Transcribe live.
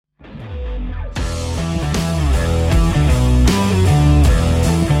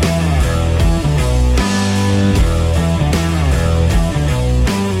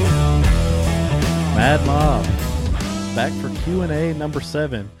number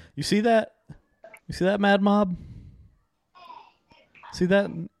 7. You see that? You see that, Mad Mob? See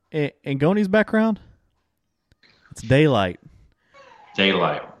that in Goni's background? It's daylight.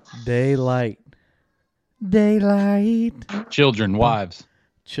 Daylight. Children, wives.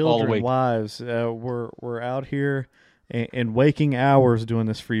 Children, wives. We're out here in waking hours doing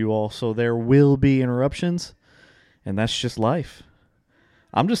this for you all, so there will be interruptions, and that's just life.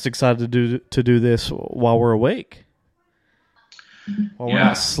 I'm just excited to do this while we're awake. While we're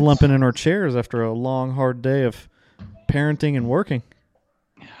not slumping in our chairs after a long, hard day of parenting and working.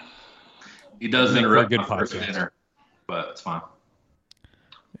 He does interrupt my first dinner, but it's fine.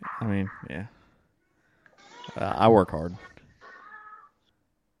 I mean, yeah. I work hard.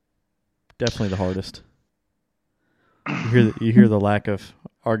 Definitely the hardest. You hear the lack of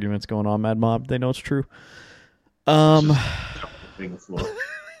arguments going on, Mad Mob. They know it's true. Any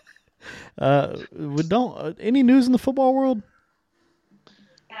news in the football world?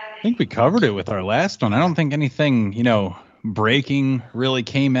 I think we covered it with our last one. I don't think anything, breaking really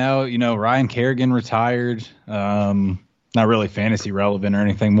came out. Ryan Kerrigan retired. Not really fantasy relevant or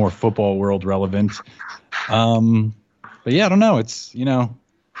anything, more football world relevant. But yeah, I don't know. It's,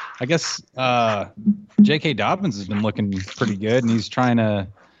 I guess J.K. Dobbins has been looking pretty good, and he's trying to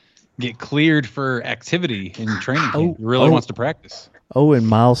get cleared for activity in training camp. He really wants to practice. Oh, and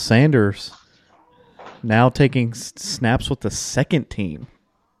Miles Sanders now taking snaps with the second team.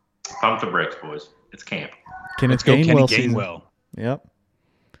 Pump the brakes, boys. It's camp. Kenneth Gainwell. Yep.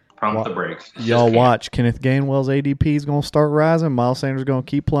 Pump the brakes. Y'all watch. Kenneth Gainwell's ADP is going to start rising. Miles Sanders is going to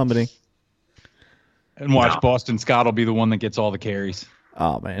keep plummeting. And watch Boston Scott will be the one that gets all the carries.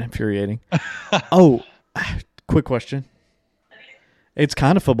 Oh, man. Infuriating. Quick question. It's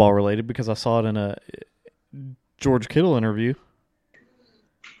kind of football related because I saw it in a George Kittle interview.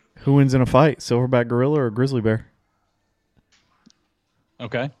 Who wins in a fight, Silverback Gorilla or Grizzly Bear?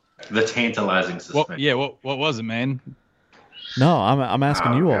 Okay. The tantalizing suspense. What was it, man? No, I'm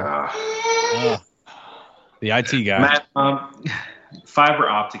asking you all. The IT guy. Matt, fiber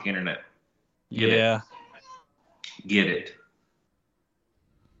optic internet. Get it.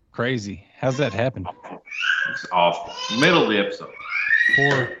 Crazy. How's that happen? It's awful. Middle of the episode.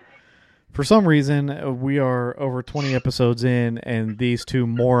 For some reason, we are over 20 episodes in, and these two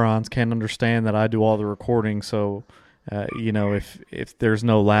morons can't understand that I do all the recording. So, if there's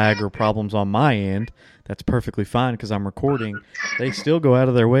no lag or problems on my end, that's perfectly fine because I'm recording. They still go out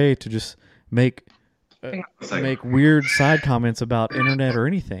of their way to just make weird side comments about internet or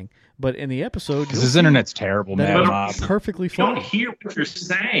anything. But in the episode, his internet's terrible, man. Perfectly fine. fine. Don't hear what you're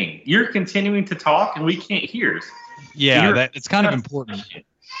saying. You're continuing to talk, and we can't hear. Yeah, it's kind of important.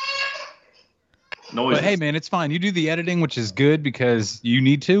 Noises. But hey, man, it's fine. You do the editing, which is good because you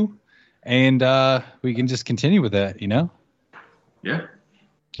need to, and we can just continue with that. Yeah.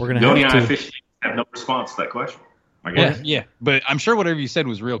 We're gonna Goni have and I to. officially have no response to that question. Yeah. But I'm sure whatever you said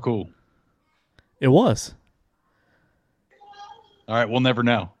was real cool. It was. All right, we'll never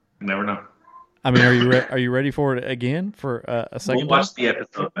know. Never know. I mean, are you ready for it again for a second? We'll watch the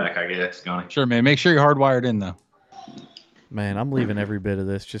episode back, I guess, Goni. Sure, man. Make sure you're hardwired in, though. Man, I'm leaving every bit of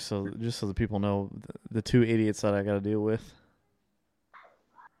this just so the people know the two idiots that I got to deal with.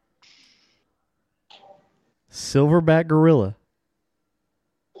 Silverback Gorilla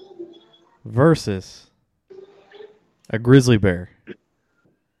versus a Grizzly Bear.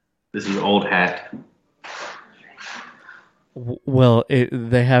 This is old hat. Well,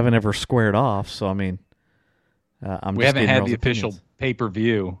 they haven't ever squared off, so I mean, we haven't had the official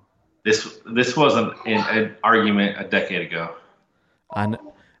pay-per-view. This wasn't an argument a decade ago.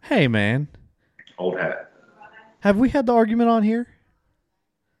 Hey, man. Old hat. Have we had the argument on here?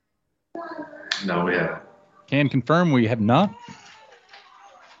 No, we haven't. Can confirm we have not.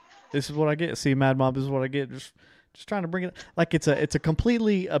 This is what I get. See, Mad Mob, this is what I get. Just trying to bring it like it's a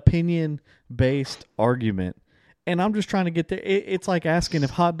completely opinion-based argument. And I'm just trying to get there. It's like asking if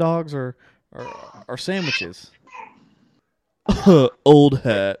hot dogs are sandwiches. Old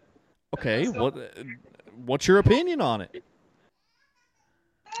hat. Okay, what's your opinion on it?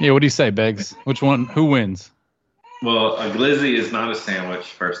 Yeah, what do you say, Beggs? Which one? Who wins? Well, a glizzy is not a sandwich,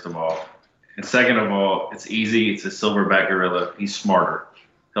 first of all. And second of all, it's easy. It's a silverback gorilla. He's smarter.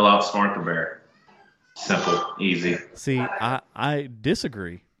 He'll outsmart the bear. Simple, easy. See, I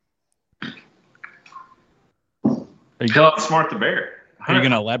disagree. He'll outsmart the bear. Are you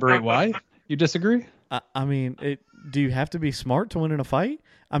going to elaborate why you disagree? I mean, do you have to be smart to win in a fight?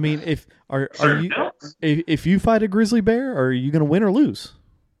 I mean, if you fight a grizzly bear, are you going to win or lose?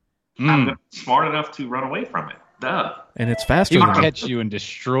 I'm smart enough to run away from it. Duh. And it's faster He than would me. catch you and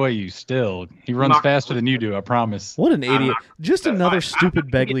destroy you still. He runs faster than you do, I promise. What an idiot. Just That's another fine.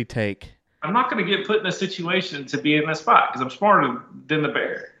 stupid Begley take. I'm not going to get put in a situation to be in that spot because I'm smarter than the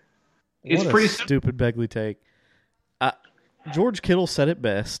bear. It's What pretty a stupid Begley take. George Kittle said it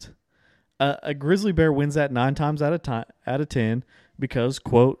best. A grizzly bear wins that 9 times out of 10 because,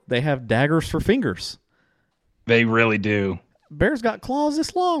 quote, they have daggers for fingers. They really do. Bears got claws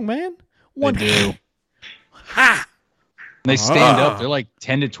this long, man. They do. Ha! They stand up. They're like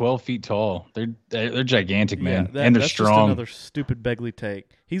 10 to 12 feet tall. They're gigantic, man, and they're that's strong. Just another stupid Begley take.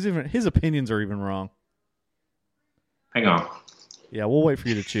 His opinions are even wrong. Hang on. Yeah, we'll wait for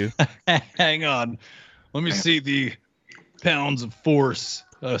you to chew. Hang on. Let me see the pounds of force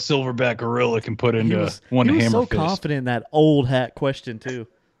a silverback gorilla can put into one hammer He was so fist. confident in that old hat question, too.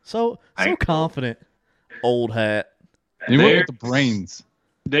 So confident. Old hat. And he went with the brains.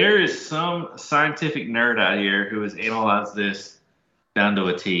 There is some scientific nerd out here who has analyzed this down to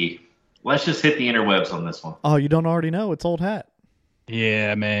a T. Let's just hit the interwebs on this one. Oh, you don't already know? It's old hat.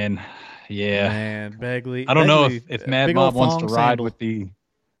 Yeah, man. Yeah. Man, Begley. I don't know Begley, if Mad big Mob old wants to thong ride sandal. with the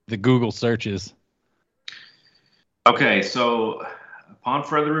Google searches. Okay, so upon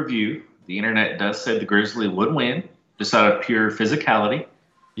further review, the internet does say the Grizzly would win, just out of pure physicality.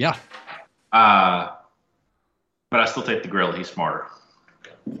 Yeah. But I still take the gorilla. He's smarter.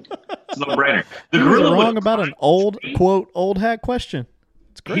 It's no brainer. The He was gorilla wrong would about an old, quote, old hat question.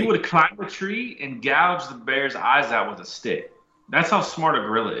 It's great. He would climb a tree and gouge the bear's eyes out with a stick. That's how smart a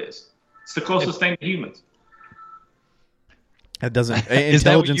gorilla is. It's the closest thing to humans. That doesn't. Is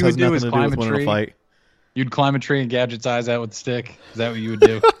that what Intelligence you has would do, nothing is to do climb with a winning a tree? fight. You'd climb a tree and gouge its eyes out with a stick? Is that what you would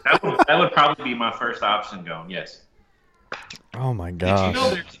do? That would probably be my first option going, yes. Oh my Did you gosh. know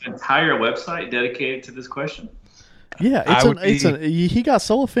there's an entire website dedicated to this question? Yeah, he got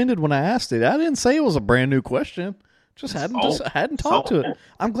so offended when I asked it. I didn't say it was a brand new question. Just hadn't talked to it.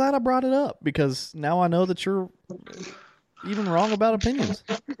 I'm glad I brought it up because now I know that you're even wrong about opinions.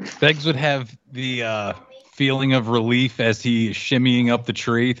 Beggs would have the feeling of relief as he is shimmying up the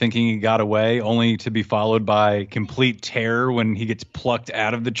tree, thinking he got away, only to be followed by complete terror when he gets plucked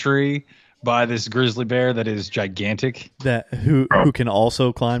out of the tree by this grizzly bear that is gigantic. Who can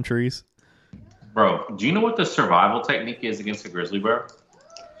also climb trees. Bro, do you know what the survival technique is against a grizzly bear?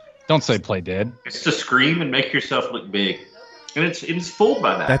 Don't say play dead. It's to scream and make yourself look big. And it's fooled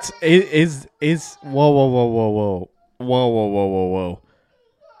by that. That's is whoa.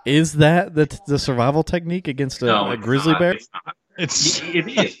 Is that the survival technique against a grizzly bear? It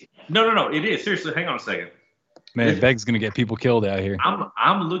is. No, it is. Seriously, hang on a second. Man, Beggs gonna get people killed out here.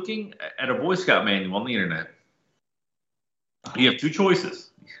 I'm looking at a Boy Scout manual on the internet. You have 2 choices.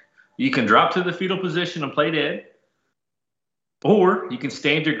 You can drop to the fetal position and play dead, or you can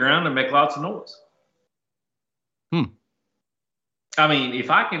stand your ground and make lots of noise. I mean, if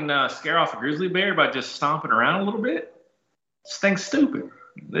I can scare off a grizzly bear by just stomping around a little bit, this thing's stupid.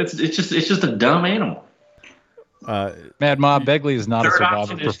 It's just a dumb animal. Mad Mob Begley is not a Third survival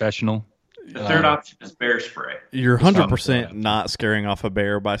option is- professional. The third option is bear spray. You're 100% not scaring off a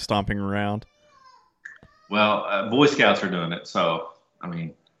bear by stomping around. Well, Boy Scouts are doing it, so I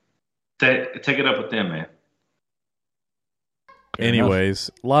mean, take it up with them, man.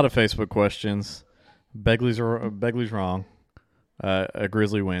 Anyways, a lot of Facebook questions. Begley's wrong. A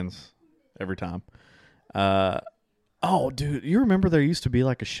grizzly wins every time. Oh, dude, you remember there used to be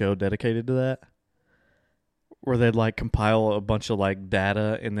like a show dedicated to that? Where they'd like compile a bunch of like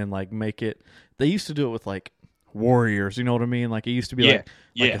data and then like make it. They used to do it with like warriors, you know what I mean? Like it used to be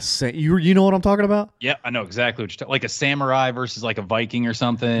you know what I'm talking about? Yeah, I know exactly what you're talking. Like a samurai versus like a Viking or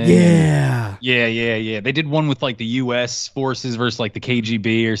something. Yeah. Yeah. They did one with like the U.S. forces versus like the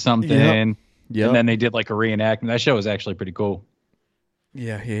KGB or something. Yep. And then they did like a reenactment. That show was actually pretty cool.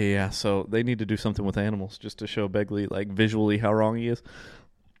 Yeah. So they need to do something with animals just to show Begley like visually how wrong he is.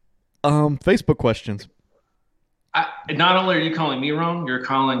 Facebook questions. Not only are you calling me wrong, you're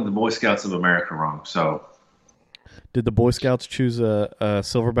calling the Boy Scouts of America wrong. So, did the Boy Scouts choose a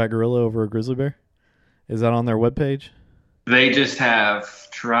silverback gorilla over a grizzly bear? Is that on their webpage? They just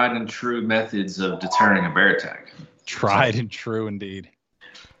have tried and true methods of deterring a bear attack. Tried and true, indeed.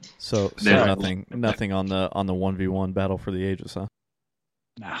 So nothing on the 1v1 battle for the ages, huh?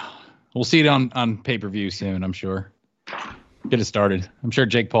 No. We'll see it on pay-per-view soon, I'm sure. Get it started. I'm sure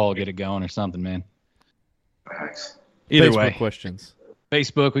Jake Paul will get it going or something, man. Thanks. Either Facebook way. questions.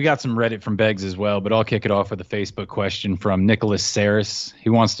 Facebook, we got some Reddit from Beggs as well, but I'll kick it off with a Facebook question from Nicholas Saris. He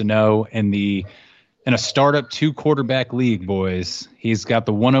wants to know in a startup 2-quarterback league, boys, he's got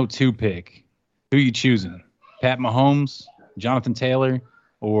the 102 pick. Who you choosing? Pat Mahomes, Jonathan Taylor,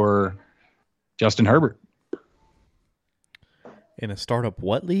 or Justin Herbert? In a startup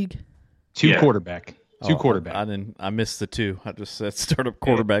what league? Two quarterback. I missed the two. I just said startup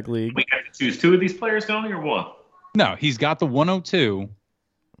quarterback league. We got to choose two of these players going or one? No, he's got the 102.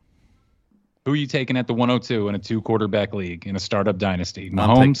 Who are you taking at the 102 in a 2-quarterback league in a startup dynasty?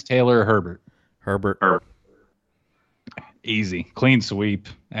 Mahomes, Taylor, or Herbert? Herbert. Easy. Clean sweep.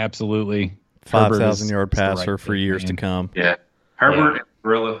 Absolutely. 5,000-yard passer for years to come. Yeah. Herbert and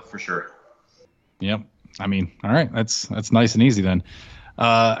Gorilla for sure. Yep. I mean, all right. That's nice and easy then.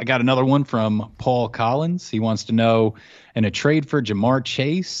 I got another one from Paul Collins. He wants to know, in a trade for Jamar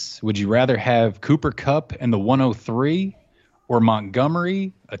Chase, would you rather have Cooper Kupp and the 103 or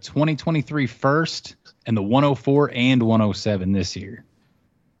Montgomery, a 2023 first, and the 104 and 107 this year?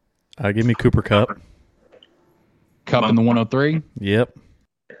 Give me Cooper Kupp. Kupp and the 103? Yep.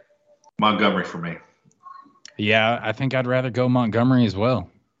 Montgomery for me. Yeah, I think I'd rather go Montgomery as well.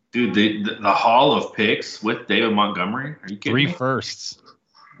 Dude, the haul of picks with David Montgomery, are you kidding me? 3 firsts.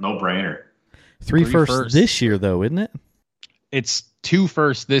 No brainer. 3 firsts this year, though, isn't it? It's 2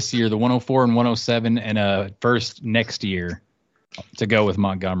 firsts this year, the 104 and 107, and a first next year to go with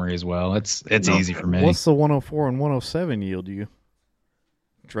Montgomery as well. It's easy for me. What's the 104 and 107 yield you?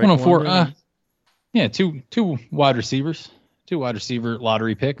 Drake 104, yeah, two wide receivers. 2 wide receiver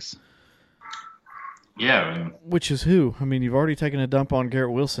lottery picks. Yeah. I mean, which is who? I mean, you've already taken a dump on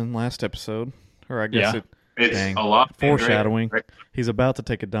Garrett Wilson last episode. Or I guess it's a lot. Foreshadowing. Great. He's about to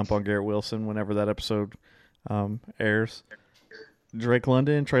take a dump on Garrett Wilson whenever that episode airs. Drake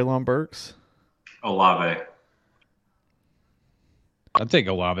London, Treylon Burks. Olave. I'd take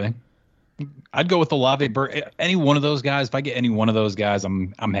Olave. I'd go with Olave. Any one of those guys. If I get any one of those guys,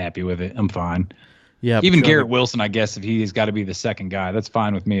 I'm happy with it. I'm fine. Yeah. Even Garrett Wilson, I guess, if he's got to be the second guy, that's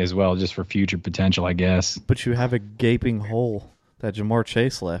fine with me as well, just for future potential, I guess. But you have a gaping hole that Jamar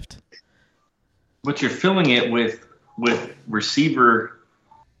Chase left. But you're filling it with receiver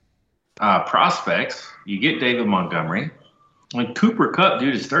prospects. You get David Montgomery. Like Cooper Kupp,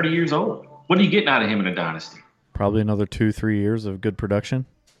 dude, is 30 years old. What are you getting out of him in a dynasty? Probably another 2-3 years of good production.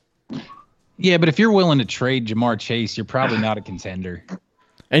 Yeah, but if you're willing to trade Jamar Chase, you're probably not a contender.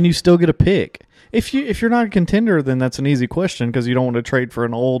 And you still get a pick. If you're not a contender, then that's an easy question because you don't want to trade for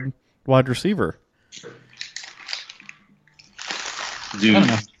an old wide receiver. Dude, I don't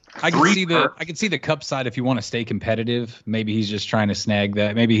know. I can see the Kupp side if you want to stay competitive. Maybe he's just trying to snag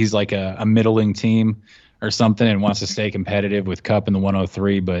that. Maybe he's like a middling team or something and wants to stay competitive with Kupp in the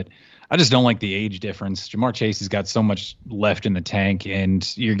 103. But I just don't like the age difference. Jamar Chase has got so much left in the tank, and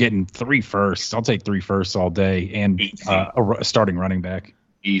you're getting 3 firsts. I'll take 3 firsts all day and a starting running back.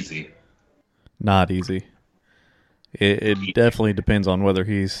 Easy. Not easy. It definitely depends on whether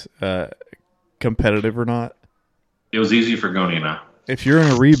he's competitive or not. It was easy for Goni and I. If you're in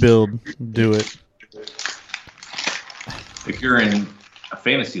a rebuild, do it. If you're in a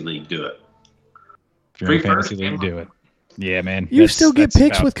fantasy league, do it. If you're in a fantasy league, do it. Yeah, man. You still get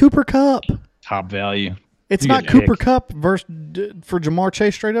picks with Cooper Kupp. Top value. It's not Cooper Kupp versus for Jamar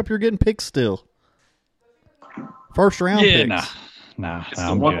Chase straight up. You're getting picks still. First round picks. Nah. It's the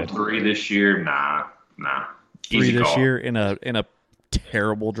 1-3 this year. Nah. 3 this year in a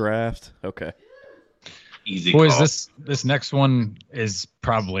terrible draft. Okay. Easy Boys, call. this next one is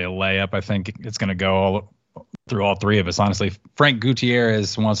probably a layup. I think it's going to go all through all 3 of us, honestly. Frank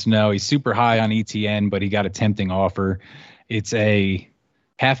Gutierrez wants to know, he's super high on ETN, but he got a tempting offer. It's a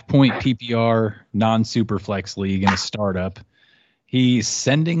half-point PPR non-superflex league in a startup. He's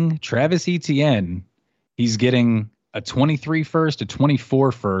sending Travis Etienne. He's getting a 23 first, a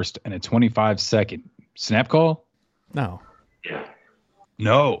 24 first, and a 25 second. Snap call? No. Yeah.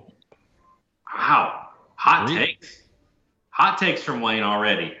 No. Wow. Hot takes. Hot takes from Wayne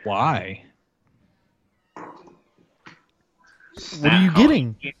already. Why? What are you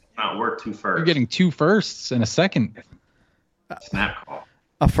getting? It's not worth 2 firsts. You're getting 2 firsts and a second. Snap call.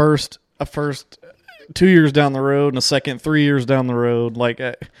 A first 2 years down the road and a second 3 years down the road. Like,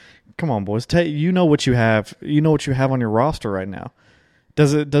 come on, boys. You know what you have. You know what you have on your roster right now.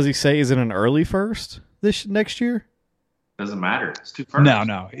 Does he say, is it an early first this next year? Doesn't matter. It's 2 firsts.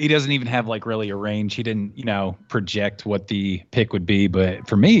 No. He doesn't even have like really a range. He didn't, project what the pick would be. But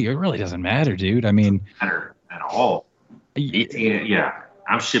for me, it really doesn't matter, dude. I mean, Doesn't matter at all. Yeah,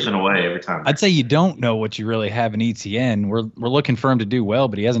 I'm shipping away every time. I'd say you don't know what you really have in ETN. We're looking for him to do well,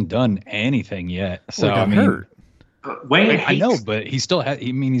 but he hasn't done anything yet. So I mean, hurt. Wayne, I know, but he still has.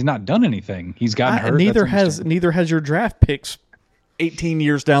 I mean, he's not done anything. He's gotten hurt. Neither has your draft picks 18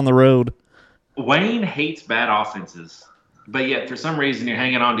 years down the road. Wayne hates bad offenses, but yet for some reason you're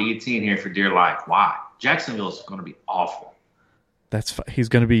hanging on to ETN here for dear life. Why? Jacksonville's going to be awful. He's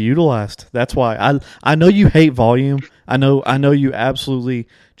going to be utilized. That's why I know you hate volume. I know you absolutely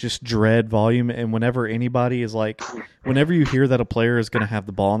just dread volume, and whenever anybody is like, whenever you hear that a player is going to have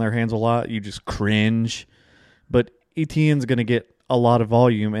the ball in their hands a lot, you just cringe. But Etienne's going to get a lot of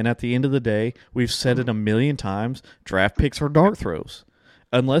volume, and at the end of the day, we've said it a million times, draft picks are dart throws.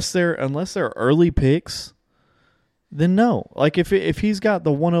 Unless they're early picks, then no. Like if he's got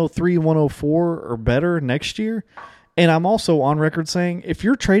the 103, 104 or better next year, and I'm also on record saying, if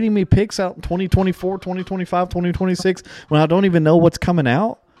you're trading me picks out in 2024, 2025, 2026, when I don't even know what's coming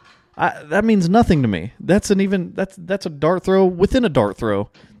out, that means nothing to me. That's a dart throw within a dart throw.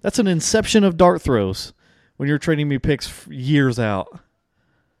 That's an inception of dart throws when you're trading me picks years out.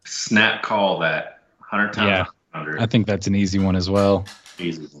 Snap call that 100 times. Yeah, 100. I think that's an easy one as well.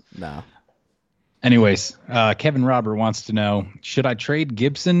 Easy. No. Anyways, Kevin Robert wants to know, should I trade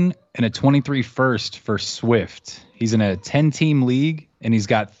Gibson and a 23 first for Swift? He's in a 10-team league, and he's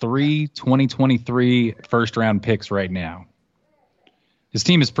got 3 2023 first-round picks right now. His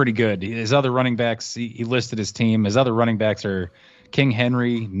team is pretty good. His other running backs, he listed his team. His other running backs are King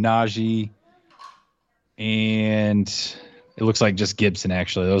Henry, Najee, and it looks like just Gibson,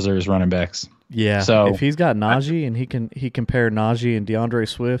 actually. Those are his running backs. Yeah, so if he's got Najee and he can pair Najee and DeAndre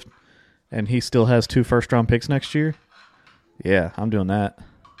Swift, and he still has 2 first-round picks next year, yeah, I'm doing that.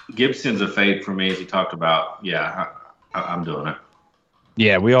 Gibson's a fade for me, as he talked about. Yeah, I'm doing it.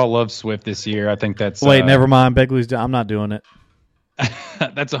 Yeah, we all love Swift this year. I think that's... Wait, never mind. Begley's I'm not doing it.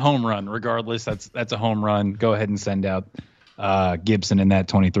 That's a home run. Regardless, that's a home run. Go ahead and send out Gibson in that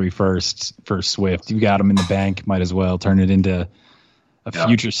 23 first for Swift. You got him in the bank. Might as well turn it into a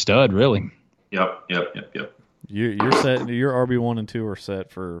future stud, really. Yep. You're set. Your RB1 and 2 are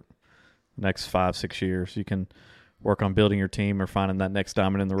set for the next 5-6 years. You can work on building your team or finding that next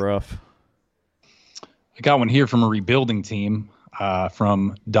diamond in the rough. I got one here from a rebuilding team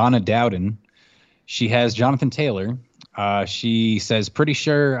from Donna Dowden. She has Jonathan Taylor. She says, pretty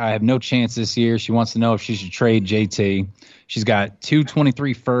sure I have no chance this year. She wants to know if she should trade JT. She's got 2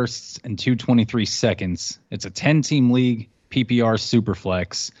 23 firsts and 2 23 seconds. It's a 10-team league, PPR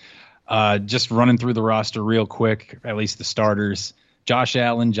Superflex. Just running through the roster real quick, at least the starters. Josh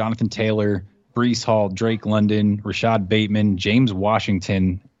Allen, Jonathan Taylor, Breece Hall, Drake London, Rashad Bateman, James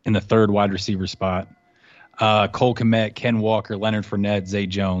Washington in the 3rd wide receiver spot. Cole Kmet, Ken Walker, Leonard Fournette, Zay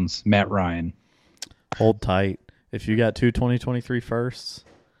Jones, Matt Ryan. Hold tight. If you got 2 2023 firsts,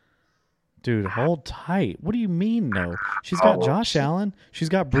 dude, hold tight. What do you mean, no? She's got Josh Allen. She's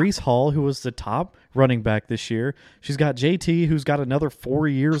got Breece Hall, who was the top running back this year. She's got JT, who's got another 4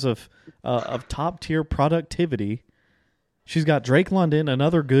 years of top-tier productivity. She's got Drake London,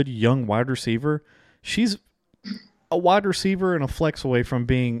 another good young wide receiver. She's a wide receiver and a flex away from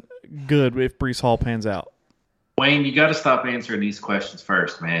being good if Breece Hall pans out. Wayne, you got to stop answering these questions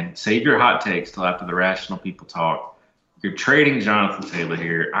first, man. Save your hot takes till after the rational people talk. You're trading Jonathan Taylor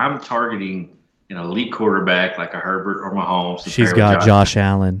here. I'm targeting an elite quarterback like a Herbert or Mahomes. She's got Josh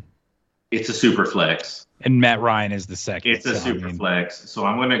Allen. It's a super flex. And Matt Ryan is the second. It's a super flex. So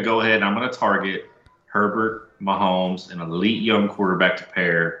I'm going to go ahead and I'm going to target Herbert, Mahomes, an elite young quarterback to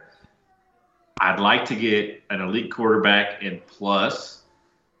pair. I'd like to get an elite quarterback and plus.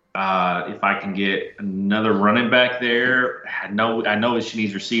 If I can get another running back there, I know she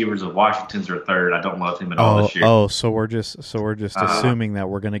needs receivers. Of Washington's her 3rd. I don't love him at all this year. So we're just assuming that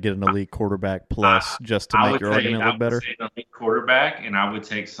we're going to get an elite quarterback plus just to make your argument look better. I would say an elite quarterback, and I would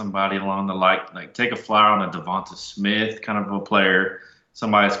take somebody along the like take a flyer on a Devonta Smith kind of a player,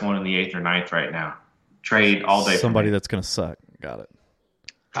 somebody that's going in the 8th or 9th right now. Trade all day. Somebody that's going to suck. Got it.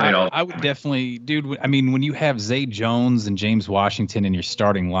 I would definitely, dude. I mean, when you have Zay Jones and James Washington in your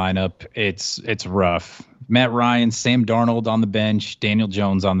starting lineup, it's rough. Matt Ryan, Sam Darnold on the bench, Daniel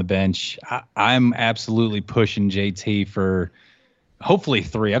Jones on the bench. I'm absolutely pushing JT for hopefully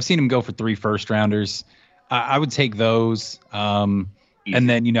 3. I've seen him go for 3 first-rounders. I would take those. And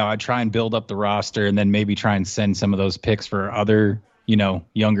then, I try and build up the roster and then maybe try and send some of those picks for other,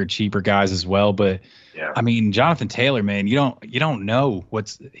 younger, cheaper guys as well. But yeah. I mean, Jonathan Taylor, man, you don't know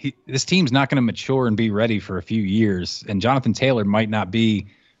this team's not going to mature and be ready for a few years. And Jonathan Taylor might not be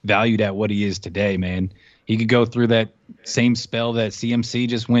valued at what he is today, man. He could go through that same spell that CMC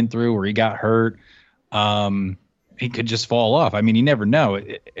just went through where he got hurt. He could just fall off. I mean, you never know.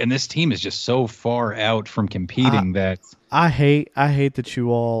 And this team is just so far out from competing that I hate that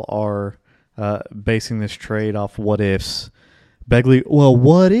you all are basing this trade off what ifs. Begley, well,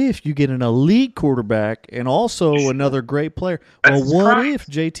 what if you get an elite quarterback and also another great player? Well, what if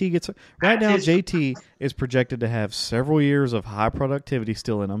JT gets – right now, JT is projected to have several years of high productivity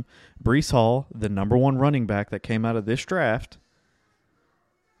still in him. Breece Hall, the number 1 running back that came out of this draft,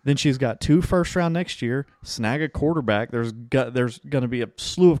 Then she's got 2 first round next year. Snag a quarterback. There's going to be a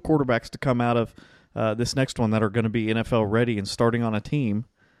slew of quarterbacks to come out of this next one that are going to be NFL ready and starting on a team.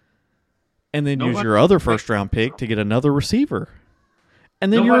 And then use your other first round pick to get another receiver.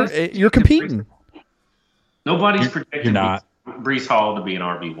 And then you're competing. Nobody's projecting Breece Hall to be an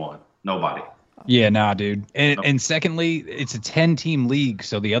RB1. Nobody. Yeah, nah, dude. And secondly, it's a 10-team league,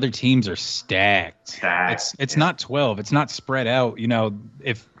 so the other teams are stacked. It's not 12. It's not spread out. You know,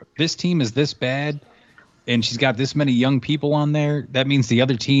 if this team is this bad and she's got this many young people on there, that means the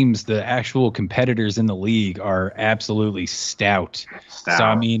other teams, the actual competitors in the league, are absolutely stout. So,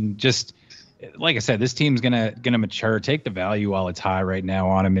 I mean, just like I said, this team's gonna mature. Take the value while it's high right now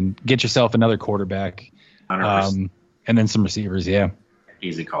on him and get yourself another quarterback. And then some receivers, yeah.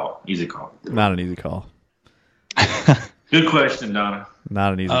 Easy call. Not an easy call. Good question, Donna.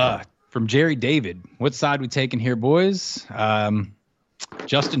 Not an easy call. From Jerry David, what side we taking here, boys?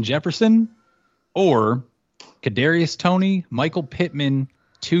 Justin Jefferson or Kadarius Toney, Michael Pittman,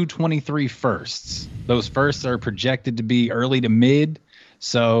 223 firsts. Those firsts are projected to be early to mid,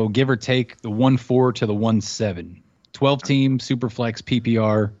 so give or take the 1-4 to the 1-7. 12-team Superflex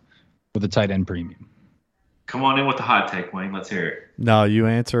PPR with a tight end premium. Come on in with the hot take, Wayne. Let's hear it. No, you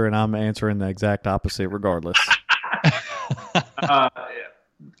answer, and I'm answering the exact opposite regardless.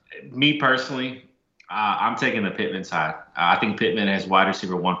 Me personally, I'm taking the Pittman side. I think Pittman has wide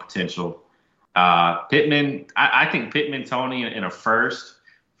receiver 1 potential. Pittman, I think Pittman, Toney in a first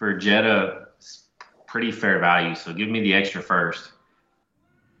for Jetta is pretty fair value. So give me the extra first.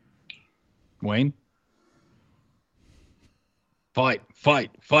 Wayne? Fight.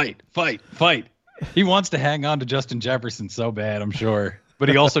 He wants to hang on to Justin Jefferson so bad, I'm sure. But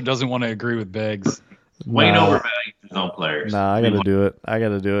he also doesn't want to agree with Beggs. Wayne overvalues his own players. Nah, I got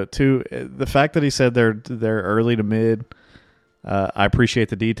to do it. Too, the fact that he said they're early to mid, I appreciate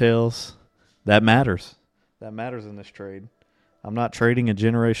the details. That matters. That matters in this trade. I'm not trading a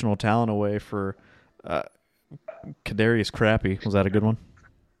generational talent away for Kadarius Crappy. Was that a good one?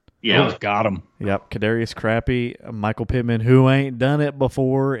 Yeah. Got him. Yep, Kadarius Crappy, Michael Pittman, who ain't done it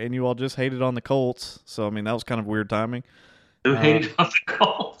before, and you all just hated on the Colts. So, I mean, that was kind of weird timing. Who hated on the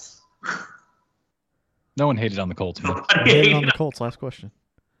Colts? No one hated on the Colts, man. Hated on the Colts, last question.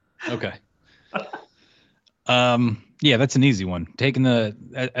 Okay. Yeah, that's an easy one.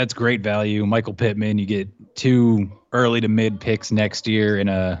 That's great value. Michael Pittman, you get 2 early to mid picks next year in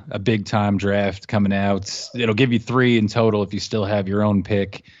a big time draft coming out. It'll give you 3 in total if you still have your own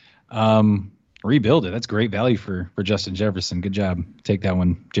pick. Rebuild it. That's great value for Justin Jefferson. Good job. Take that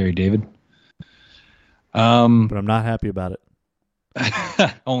one, Jerry David. But I'm not happy about it.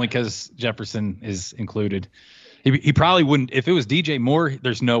 Only because Jefferson is included. He probably wouldn't. If it was DJ Moore,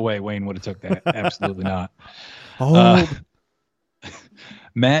 there's no way Wayne would have took that. Absolutely not.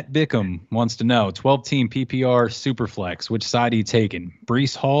 Matt Bickham wants to know, 12-team PPR Superflex, which side are you taking?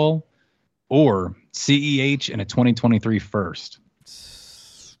 Breece Hall or CEH in a 2023 first?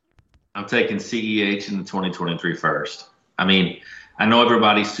 I'm taking CEH in the 2023 first. I mean, I know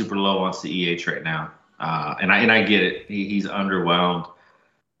everybody's super low on CEH right now, and I get it. He's underwhelmed,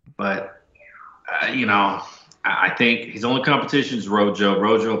 but I think his only competition is Rojo.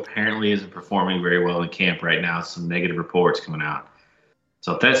 Rojo apparently isn't performing very well in camp right now. Some negative reports coming out.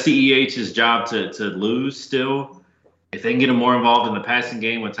 So if that's CEH's job to lose still, if they can get him more involved in the passing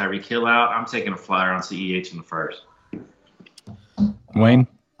game with Tyreek Hill out, I'm taking a flyer on CEH in the first. Wayne?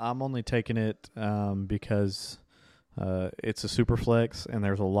 I'm only taking it because it's a super flex, and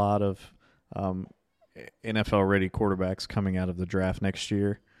there's a lot of NFL-ready quarterbacks coming out of the draft next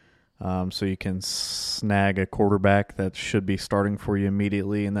year. So you can snag a quarterback that should be starting for you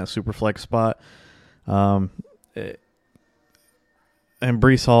immediately in that super flex spot. And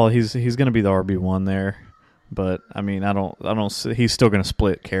Breece Hall, he's going to be the RB1 there, but I mean, I don't. He's still going to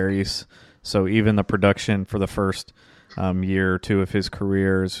split carries. So even the production for the first year or two of his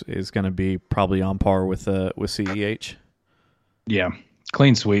career is going to be probably on par with CEH. Yeah.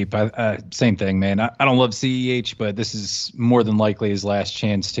 Clean sweep. Same thing, man. I don't love CEH, but this is more than likely his last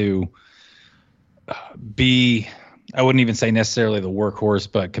chance to be, I wouldn't even say necessarily the workhorse,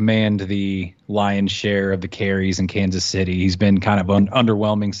 but command the lion's share of the carries in Kansas City. He's been kind of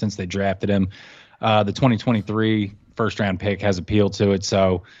underwhelming since they drafted him. The 2023 first-round pick has appeal to it,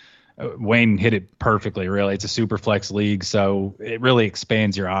 so Wayne hit it perfectly, really. It's a super flex league, so it really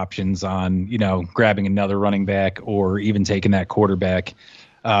expands your options on, grabbing another running back or even taking that quarterback,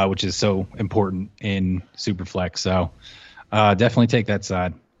 which is so important in super flex. So definitely take that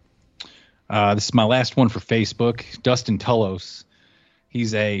side. This is my last one for Facebook. Dustin Tullos.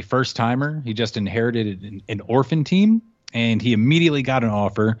 He's a first-timer. He just inherited an orphan team. and he immediately got an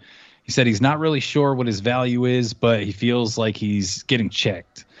offer. He said he's not really sure what his value is, but he feels like he's getting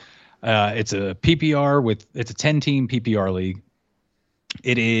checked. It's a 10-team PPR league.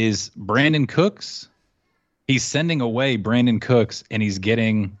 It is Brandon Cooks. He's sending away Brandon Cooks, and he's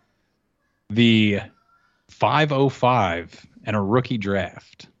getting the 505 and a rookie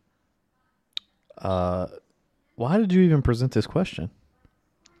draft. Why did you even present this question?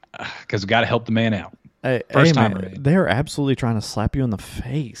 Because we got to help the man out. First time, they're absolutely trying to slap you in the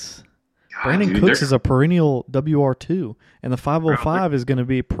face. Brandon Cooks is a perennial WR2, and the 505 is going to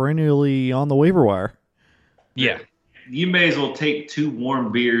be perennially on the waiver wire. Yeah. You may as well take 2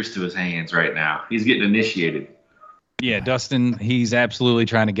 warm beers to his hands right now. He's getting initiated. Yeah, Dustin, he's absolutely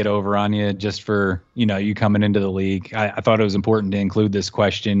trying to get over on you just for, you coming into the league. I thought it was important to include this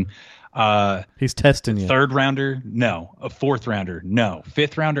question. He's testing you. 3rd rounder? No. A 4th rounder? No.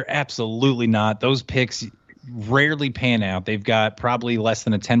 5th rounder? Absolutely not. Those picks rarely pan out. They've got probably less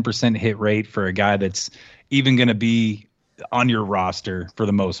than a 10% hit rate for a guy that's even going to be on your roster for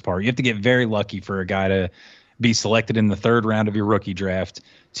the most part. You have to get very lucky for a guy to be selected in the 3rd round of your rookie draft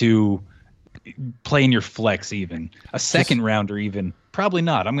to play in your flex even. A 2nd rounder even. Probably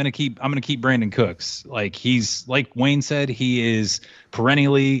not. I'm gonna keep Brandon Cooks. Like Wayne said, he is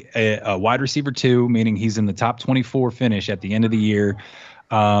perennially a wide receiver 2, meaning he's in the top 24 finish at the end of the year.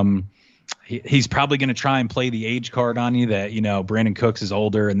 He's probably going to try and play the age card on you that, Brandon Cooks is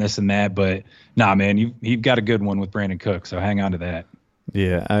older and this and that. But, nah, man, you've got a good one with Brandon Cooks, so hang on to that.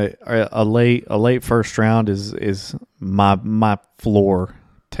 Yeah, a late first round is my floor,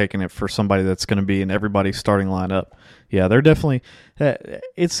 taking it for somebody that's going to be in everybody's starting lineup. Yeah, they're definitely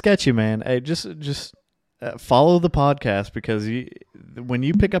it's sketchy, man. Hey, just follow the podcast, because when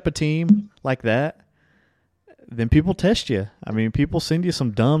you pick up a team like that, then people test you. I mean, people send you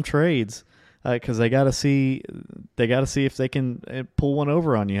some dumb trades because they got to see if they can pull one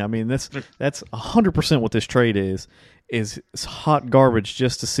over on you. I mean, that's 100% what this trade is hot garbage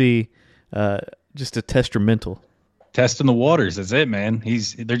just to see, just to test your mental. Testing the waters, that's it, man.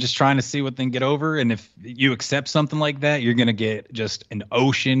 They're just trying to see what they can get over, and if you accept something like that, you're going to get just an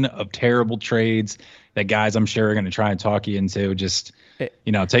ocean of terrible trades that guys, I'm sure, are going to try and talk you into. Just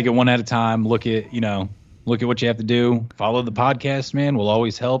take it one at a time. Look at what you have to do. Follow the podcast, man. We'll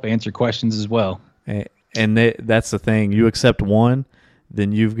always help answer questions as well. And that's the thing. You accept one,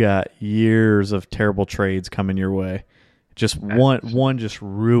 then you've got years of terrible trades coming your way. Just one just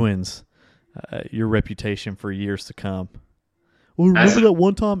ruins your reputation for years to come. Well, remember that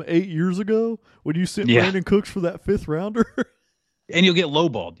one time 8 years ago when you sent Brandon Cooks for that 5th rounder? And you'll get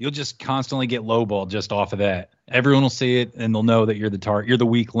lowballed. You'll just constantly get lowballed just off of that. Everyone will see it, and they'll know that you're the target. You're the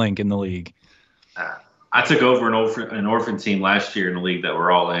weak link in the league. I took over an orphan team last year in the league that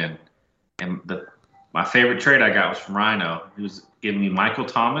we're all in, and my favorite trade I got was from Rhino. He was giving me Michael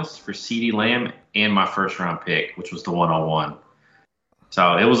Thomas for CeeDee Lamb and my 1st round pick, which was the 101.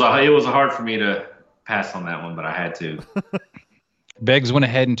 So it was hard for me to pass on that one, but I had to. Beggs went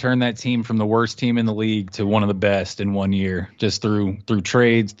ahead and turned that team from the worst team in the league to one of the best in 1 year, just through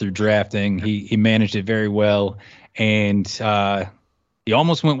trades, through drafting. He managed it very well, and he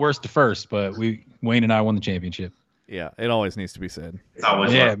almost went worst to first, but Wayne and I won the championship. Yeah, it always needs to be said. It's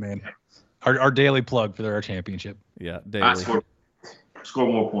always man. Our daily plug for our championship. Yeah, daily. I scored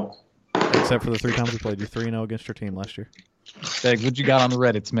more points. Except for the 3 times we played you 3-0 against your team last year. Beggs, what you got on the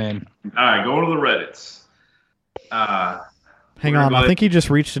Reddits, man? All right, going to the Reddits. Hang on, I think he just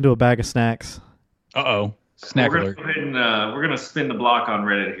reached into a bag of snacks. Uh-oh. Snack alert. Go ahead and we're going to spin the block on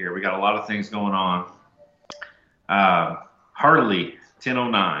Reddit here. We got a lot of things going on. Harley,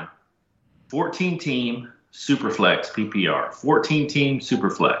 1009. 14-team Superflex PPR. 14-team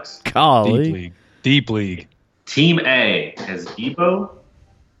Superflex. Golly. Deep league. Team A has Debo,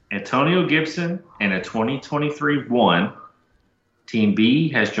 Antonio Gibson, and a 2023 1. Team B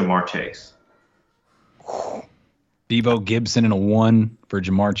has Jamar Chase. Debo, Gibson, and a 1 for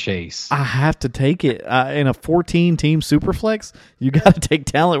Jamar Chase. I have to take it. In a 14-team Superflex, you got to take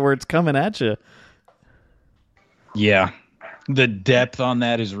talent where it's coming at you. Yeah. The depth on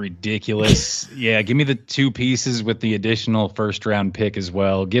that is ridiculous. Yeah, give me the 2 pieces with the additional 1st-round pick as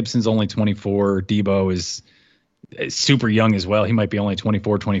well. Gibson's only 24. Debo is super young as well. He might be only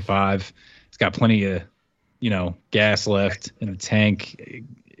 24, 25. He's got plenty of, gas left in the tank.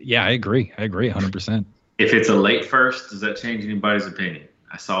 Yeah, I agree 100%. If it's a late first, does that change anybody's opinion?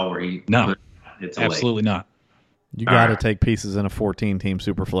 I saw where he No, it's absolutely not. You got to take pieces in a 14-team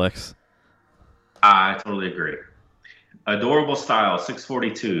Superflex. I totally agree. Adorable Style,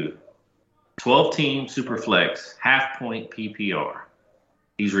 642. 12-team Superflex, half-point PPR.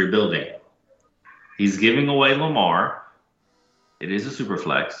 He's rebuilding. He's giving away Lamar, It is a super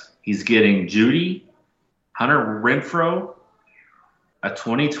flex. He's getting Judy, Hunter Renfrow, a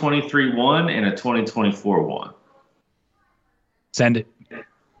 2023 1 and a 2024 1. Send it.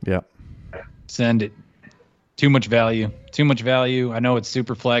 Yep. Send it. Too much value. Too much value. I know it's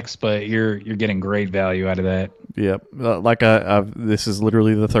super flex, but you're getting great value out of that. Yep. This is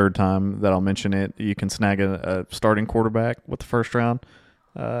literally the third time that I'll mention it. You can snag a starting quarterback with the first round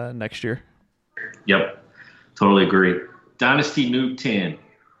next year. Yep. Totally agree. Dynasty Nuke 10.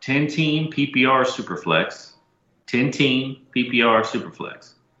 10-team PPR Superflex. 10-team PPR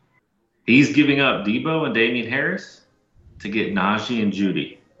Superflex. He's giving up Debo and Damian Harris to get Najee and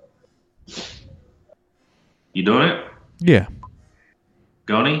Judy. You doing it? Yeah.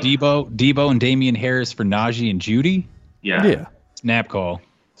 Goni? Debo and Damian Harris for Najee and Judy? Yeah. Yeah. Snap call.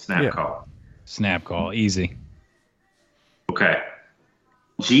 Snap call. Snap call. Easy. Okay.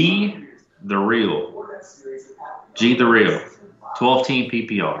 G the Real. 12-team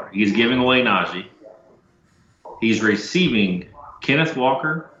PPR. He's giving away Najee. He's receiving Kenneth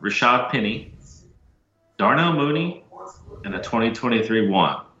Walker, Rashad Penny, Darnell Mooney, and a 2023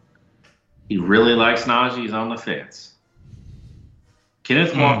 1. He really likes Najee. He's on the fence.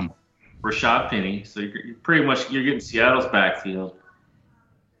 Kenneth Walker, Rashad Penny. So you're pretty much getting Seattle's backfield.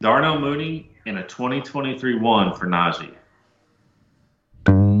 Darnell Mooney and a 2023 1 for Najee.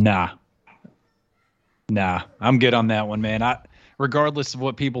 Nah. I'm good on that one, man. Regardless of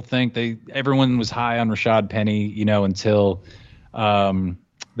what people think, everyone was high on Rashad Penny, until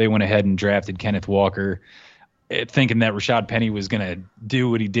they went ahead and drafted Kenneth Walker, thinking that Rashad Penny was going to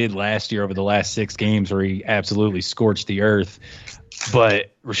do what he did last year over the last 6 games where he absolutely scorched the earth.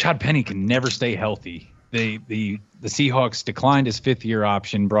 But Rashad Penny can never stay healthy. The Seahawks declined his 5th-year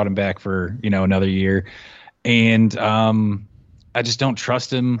option, brought him back for, another year. And I just don't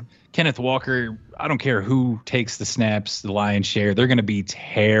trust him. Kenneth Walker, I don't care who takes the snaps, the lion's share. They're going to be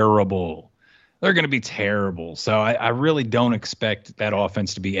terrible. So I really don't expect that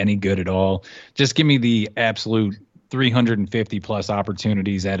offense to be any good at all. Just give me the absolute 350-plus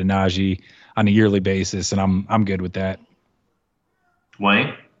opportunities at Najee on a yearly basis, and I'm good with that.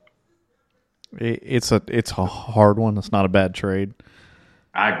 Wayne? It's a hard one. It's not a bad trade.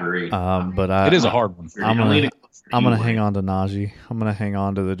 I agree. But it is a hard one. I'm gonna hang on to Najee. I'm gonna hang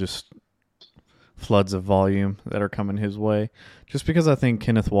on to the just floods of volume that are coming his way, just because I think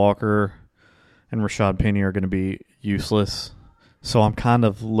Kenneth Walker and Rashad Penny are going to be useless. So I'm kind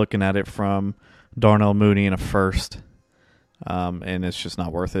of looking at it from Darnell Mooney in a first, and it's just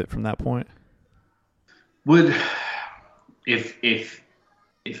not worth it from that point. Would if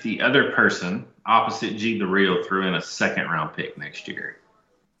the other person opposite G the Real threw in a 2nd-round pick next year,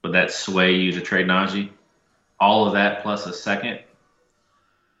 would that sway you to trade Najee? All of that plus a second?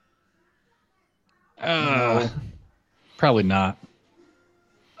 Probably not.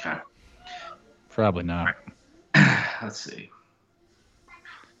 Okay. Probably not. Let's see.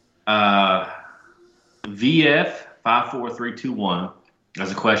 VF54321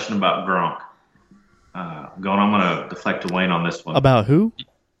 has a question about Gronk. I'm going to deflect to Wayne on this one. About who?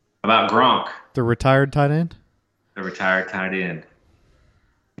 About Gronk. The retired tight end? The retired tight end.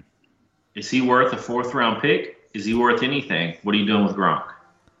 Is he worth a 4th-round pick? Is he worth anything? What are you doing with Gronk?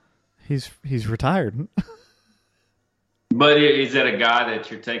 He's retired. But is that a guy that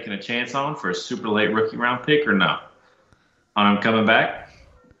you're taking a chance on for a super late rookie round pick or no? On him coming back?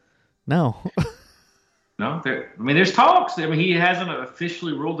 No. No? There's talks. He hasn't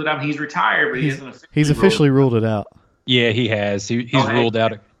officially ruled it out. He's retired, but he's officially ruled it out. Yeah, he has. He's ruled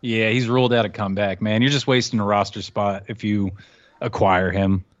out. He's ruled out a comeback, man. You're just wasting a roster spot if you acquire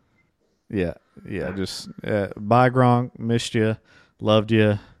him. Yeah. Just bye, Gronk. Missed you. Loved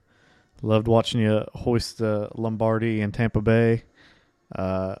you. Loved watching you hoist the Lombardi in Tampa Bay.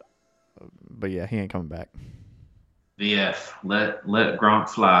 But yeah, he ain't coming back. VF, let Gronk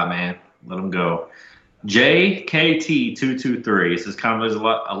fly, man. Let him go. JKT223. This is there's a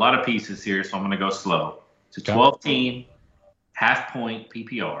lot of pieces here, so I'm going to go slow. It's a 12-team, half-point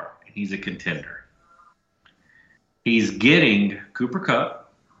PPR, and he's a contender. He's getting Cooper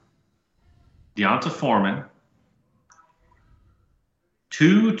Kupp, Deonta Foreman,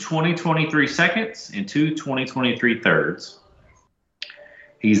 2 2023 seconds and 2 2023 thirds.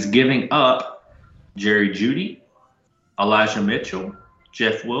 He's giving up Jerry Jeudy, Elijah Mitchell,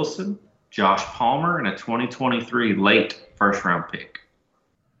 Jeff Wilson, Josh Palmer, and a 2023 late 1st-round pick.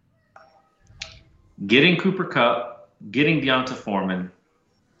 Getting Cooper Kupp, getting Deonta Foreman,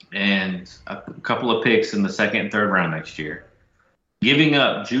 and a couple of picks in the 2nd and 3rd round next year. Giving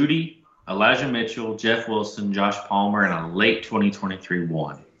up Jeudy, Elijah Mitchell, Jeff Wilson, Josh Palmer, and a late 2023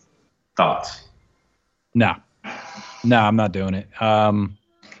 1. Thoughts? No. No, I'm not doing it.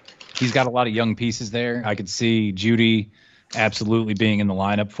 He's got a lot of young pieces there. I could see Judy absolutely being in the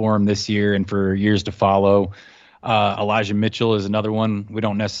lineup for him this year and for years to follow. Elijah Mitchell is another one. We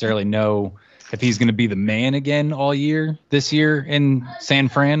don't necessarily know if he's going to be the man again all year this year in San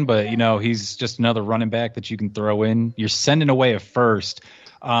Fran, but, he's just another running back that you can throw in. You're sending away a first.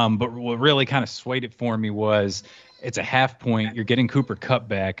 But what really kind of swayed it for me was it's a half point. You're getting Cooper Kupp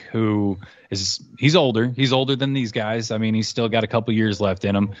back, he's older. He's older than these guys. I mean, he's still got a couple years left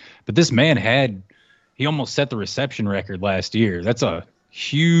in him. But this man he almost set the reception record last year. That's a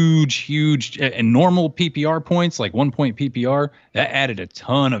huge, and normal PPR points, like 1 point PPR, that added a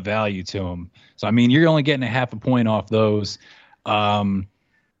ton of value to him. So, I mean, you're only getting a half a point off those.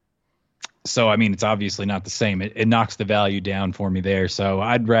 So, I mean, it's obviously not the same. It knocks the value down for me there. So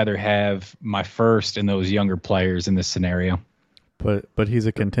I'd rather have my first and those younger players in this scenario. But he's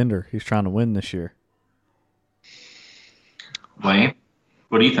a contender. He's trying to win this year. Wayne,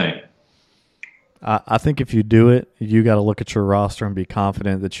 what do you think? I think if you do it, you got to look at your roster and be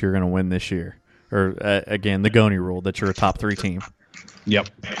confident that you're going to win this year. Or again, the Goney rule, that you're a top 3 team. Yep.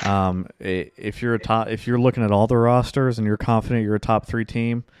 If you're looking at all the rosters and you're confident you're a top 3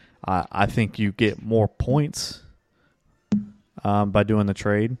 team, I think you get more points by doing the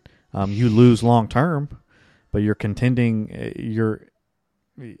trade. You lose long term, but you're contending. You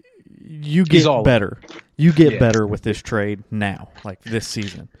get better. You get better with this trade now, like this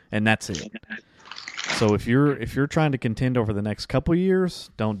season, and that's it. So if you're trying to contend over the next couple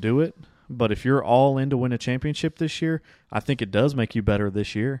years, don't do it. But if you're all in to win a championship this year, I think it does make you better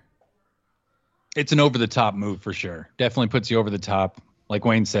this year. It's an over-the-top move for sure. Definitely puts you over the top. Like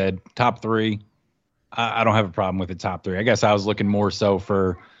Wayne said, top 3. I don't have a problem with it, top 3. I guess I was looking more so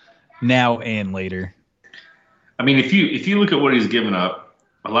for now and later. I mean, if you look at what he's given up,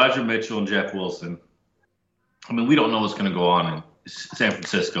 Elijah Mitchell and Jeff Wilson, I mean, we don't know what's going to go on in San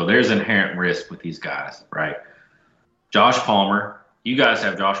Francisco. There's inherent risk with these guys, right? Josh Palmer, you guys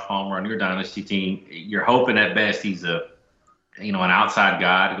have Josh Palmer on your dynasty team. You're hoping at best he's an outside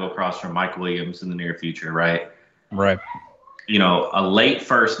guy to go across from Mike Williams in the near future, right? Right. A late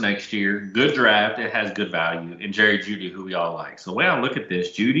first next year, good draft. It has good value. And Jerry Jeudy, who we all like. So the way I look at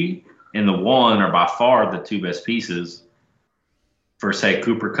this, Jeudy and the 1 are by far the 2 best pieces for, say,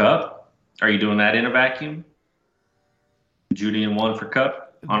 Cooper Kupp. Are you doing that in a vacuum? Jeudy and 1 for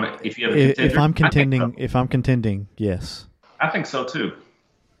Kupp? If you have a contender? If I'm contending, yes. I think so too.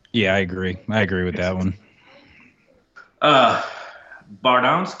 Yeah, I agree. I agree with that one.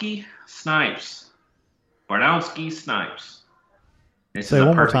 Bardowski, Snipes. Say it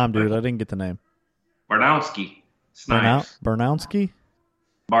one more time, dude. I didn't get the name. Bardowski. Snipes. Bardowski?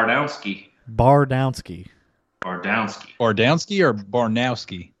 Bardowski. Bardowski. Bardowski. Bardowski or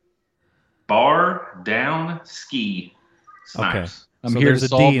Barnowski? Bardowski. Snipes. Okay. I'm here to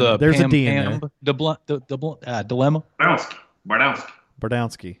solve the there's a D in there. Dilemma.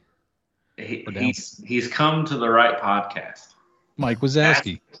 Bardowski. He's come to the right podcast. Mike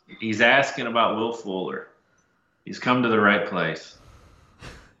Wazowski. He's asking about Will Fuller. He's come to the right place.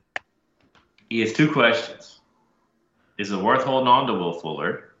 He has 2 questions. Is it worth holding on to Will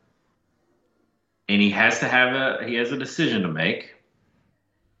Fuller? And he has a decision to make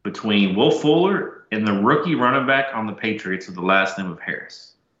between Will Fuller and the rookie running back on the Patriots with the last name of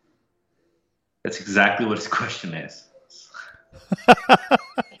Harris. That's exactly what his question is.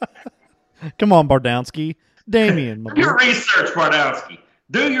 Come on, Bardowski. Damian. Do your research, Bardowski.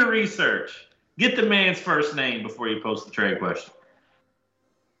 Do your research. Get the man's first name before you post the trade question.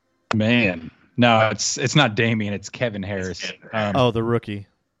 Man. No, it's not Damian. It's Kevin Harris. The rookie.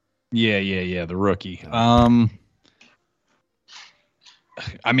 Yeah, the rookie. I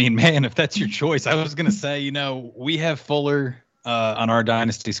mean, man, if that's your choice, I was going to say, we have Fuller on our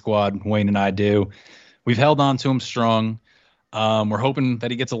dynasty squad. Wayne and I do. We've held on to him strong. We're hoping that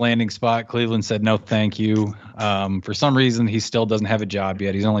he gets a landing spot. Cleveland said no thank you. For some reason, he still doesn't have a job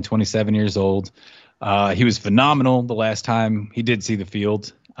yet. He's only 27 years old. He was phenomenal the last time he did see the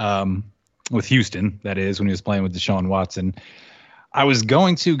field, with Houston, that is, when he was playing with Deshaun Watson. I was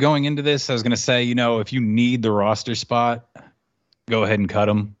going into this, I was going to say, if you need the roster spot, go ahead and cut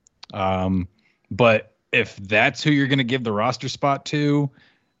him. But if that's who you're going to give the roster spot to,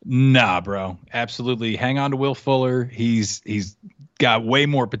 nah, bro. Absolutely. Hang on to Will Fuller. He's got way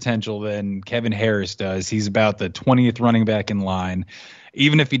more potential than Kevin Harris does. He's about the 20th running back in line.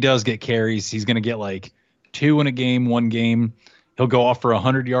 Even if he does get carries, he's going to get like 2 in a game, 1 game. He'll go off for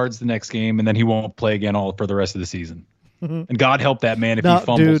 100 yards the next game, and then he won't play again all for the rest of the season. And God help that man if he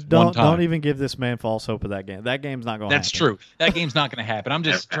fumbles dude, one time. don't even give this man false hope of that game. That game's not going to happen. That's true. That game's not going to happen. I'm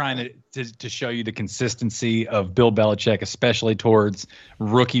just trying to show you the consistency of Bill Belichick, especially towards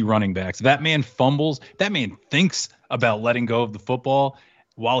rookie running backs. If that man fumbles, that man thinks about letting go of the football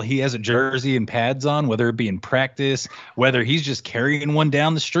while he has a jersey and pads on, whether it be in practice, whether he's just carrying one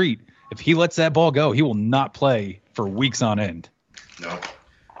down the street. If he lets that ball go, he will not play for weeks on end. No. I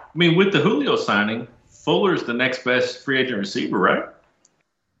mean, with the Julio signing, Fuller's the next best free agent receiver, right?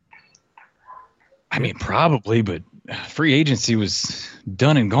 I mean, probably, but free agency was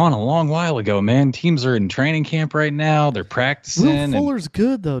done and gone a long while ago, man. Teams are in training camp right now. They're practicing. Will Fuller's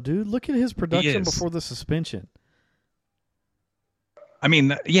good, though, dude. Look at his production before the suspension. I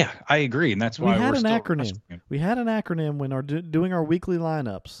mean, yeah, I agree, and that's why we had an acronym. We had an acronym when doing our weekly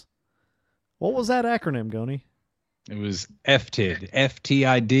lineups. What was that acronym, Goni? It was FTID,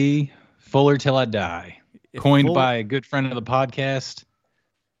 F-T-I-D, Fuller Till I Die, coined by a good friend of the podcast,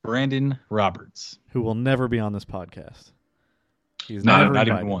 Brandon Roberts. Who will never be on this podcast. He's not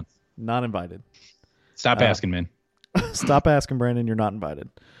even once. Not invited. Stop asking, man. Stop asking, Brandon. You're not invited.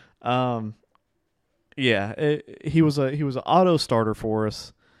 Yeah, he was an auto starter for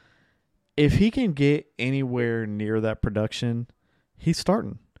us. If he can get anywhere near that production, he's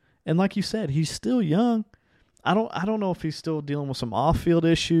starting. And like you said, he's still young. I don't know if he's still dealing with some off-field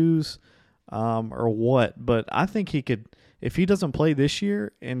issues or what, but I think he could, if he doesn't play this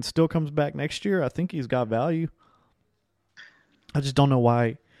year and still comes back next year, I think he's got value. I just don't know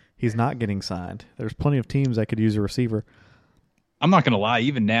why he's not getting signed. There's plenty of teams that could use a receiver. I'm not going to lie.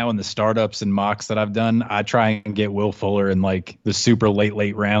 Even now in the startups and mocks that I've done, I try and get Will Fuller in like the super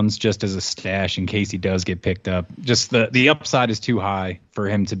late rounds just as a stash in case he does get picked up. Just the upside is too high for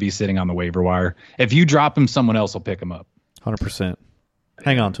him to be sitting on the waiver wire. If you drop him, someone else will pick him up. 100%.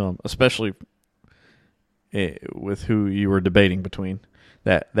 Hang on to him, especially with who you were debating between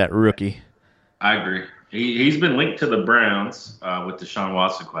that rookie. I agree. He's been linked to the Browns with Deshaun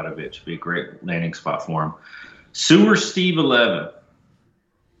Watson quite a bit. Should be a great landing spot for him. Sewer Steve 11.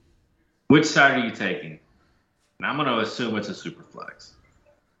 Which side are you taking? And I'm going to assume it's a super flex.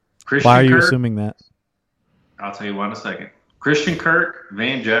 Why are you assuming that? I'll tell you why in a second. Christian Kirk,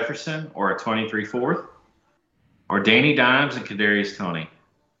 Van Jefferson, or a 23 fourth, or Danny Dimes and Kadarius Toney.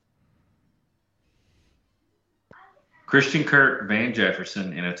 Christian Kirk, Van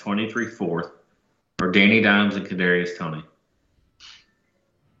Jefferson, and a 23 fourth, or Danny Dimes and Kadarius Toney.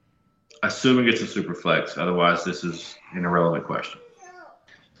 Assuming it's a super flex. Otherwise, this is an irrelevant question.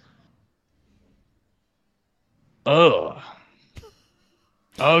 Ugh.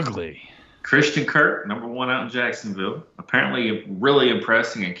 Ugly. Christian Kirk, number 1 out in Jacksonville. Apparently really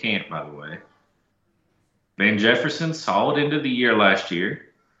impressing in camp, by the way. Van Jefferson, solid into the year last year.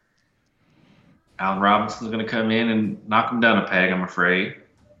 Allen Robinson's going to come in and knock him down a peg, I'm afraid.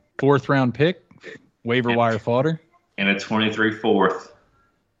 4th round pick, waiver wire fodder. And a 23 fourth.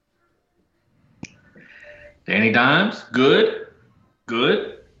 Danny Dimes, good.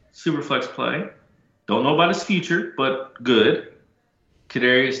 Super flex play. Don't know about his future, but good.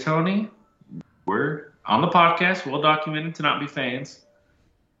 Kadarius Toney, we're on the podcast, well documented to not be fans.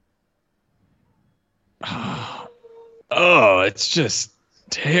 Oh, it's just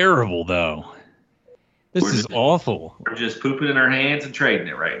terrible, though. This is awful. We're just pooping in our hands and trading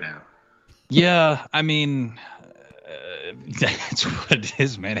it right now. Yeah, I mean, that's what it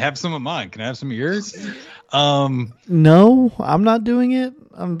is, man. Have some of mine. Can I have some of yours? No, I'm not doing it.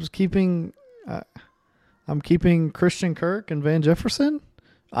 I'm just keeping. I'm keeping Christian Kirk and Van Jefferson.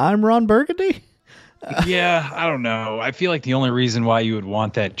 I'm Ron Burgundy. Yeah, I don't know. I feel like the only reason why you would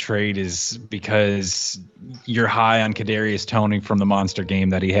want that trade is because you're high on Kadarius Toney from the monster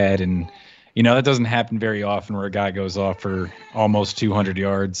game that he had, and you know that doesn't happen very often where a guy goes off for almost 200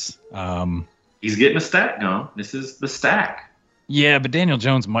 yards. He's getting a stack going. This is the stack. Yeah, but Daniel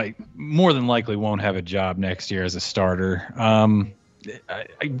Jones might more than likely won't have a job next year as a starter.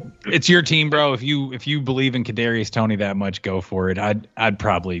 It's your team, bro. If you believe in Kadarius Toney that much, go for it. I'd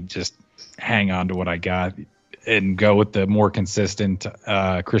probably just hang on to what I got and go with the more consistent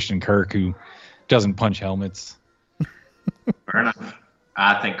Christian Kirk who doesn't punch helmets. Fair enough.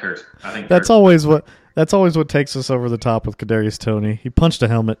 I think that's always what takes us over the top with Kadarius Toney. He punched a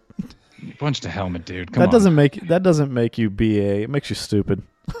helmet. You punched a helmet, dude. Come on. That doesn't make you BA. It makes you stupid.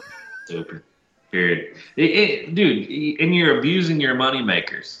 Stupid. Period. Dude, and you're abusing your money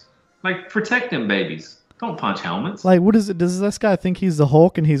makers. Like, protect them babies. Don't punch helmets. Like, what is it? Does this guy think he's the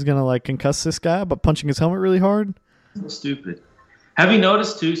Hulk and he's gonna like concuss this guy by punching his helmet really hard? So stupid. Have you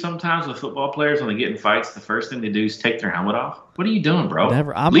noticed too? Sometimes with football players, when they get in fights, the first thing they do is take their helmet off. What are you doing, bro?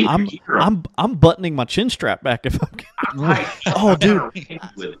 Never. Leave your gear on. I'm buttoning my chin strap back if I'm. Right. Oh, dude.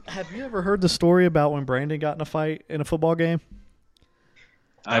 With it. Have you ever heard the story about when Brandon got in a fight in a football game?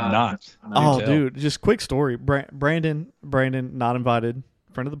 I've not. Oh, dude, just quick story. Brandon, not invited.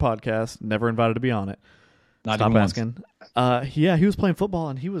 Friend of the podcast, never invited to be on it. Not Stop even asking. Yeah, he was playing football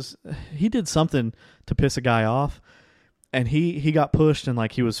and he did something to piss a guy off, and he got pushed and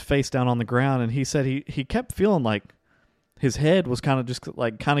like he was face down on the ground, and he said he kept feeling like his head was kind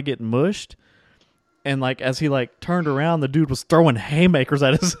of getting mushed. And like as he like turned around, the dude was throwing haymakers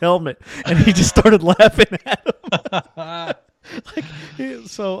at his helmet, and he just started laughing at him.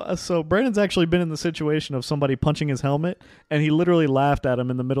 So Brandon's actually been in the situation of somebody punching his helmet, and he literally laughed at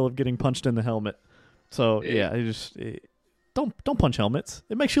him in the middle of getting punched in the helmet. So yeah, don't punch helmets.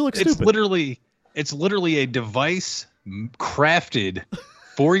 It makes you look stupid. It's literally a device crafted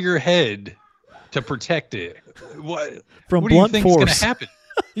for your head to protect it. What from what blunt do you think force is going to happen?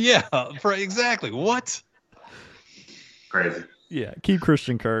 Yeah, exactly. What? Crazy. Yeah, keep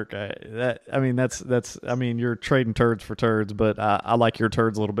Christian Kirk. You're trading turds for turds, but I like your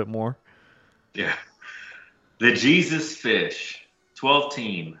turds a little bit more. Yeah. The Jesus Fish,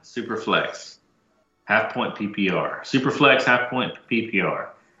 12-team, super flex, half-point PPR. Super flex, half-point PPR.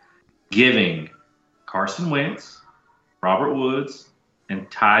 Giving Carson Wentz, Robert Woods,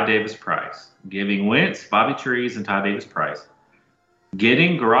 and Ty Davis-Price. Giving Wentz, Bobby Trees, and Ty Davis-Price.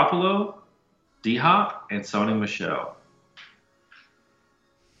 Getting Garoppolo, D-Hop, and Sony Michel.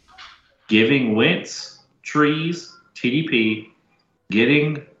 Giving Wentz, Trees, TDP,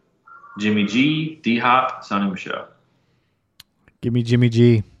 getting Jimmy G, D-Hop, Sonny Michel. Give me Jimmy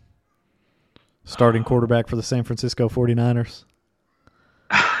G, starting quarterback for the San Francisco 49ers.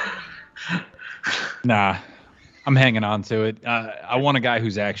 Nah, I'm hanging on to it. I want a guy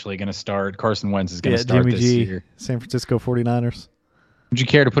who's actually going to start. Carson Wentz is going to start Jimmy this G, year. San Francisco 49ers. Would you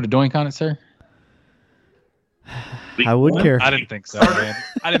care to put a doink on it, sir? I would care. I didn't think so, man.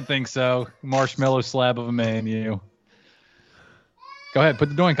 I didn't think so. Marshmallow slab of a man, you. Go ahead, put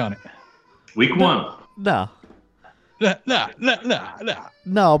the doink on it. Week 1. No. Nah.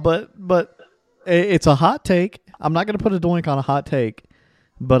 No, but it's a hot take. I'm not going to put a doink on a hot take,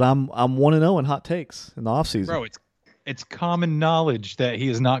 but I'm 1-0 in hot takes in the offseason. Bro, it's common knowledge that he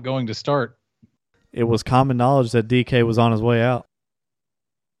is not going to start. It was common knowledge that DK was on his way out.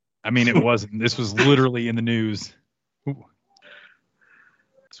 I mean, it wasn't. This was literally in the news.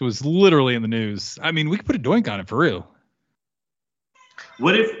 This was literally in the news. I mean, we could put a doink on it for real.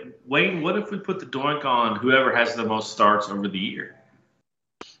 What if we put the doink on whoever has the most starts over the year?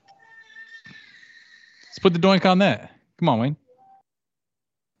 Let's put the doink on that. Come on, Wayne.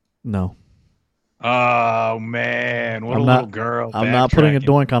 No. Oh, man. What a little girl. I'm not putting a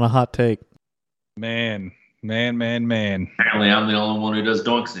doink on a hot take. Man. Apparently, I'm the only one who does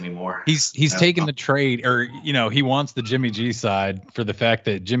doinks anymore. He's taking the trade, or he wants the Jimmy G side for the fact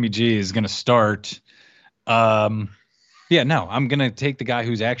that Jimmy G is going to start. I'm going to take the guy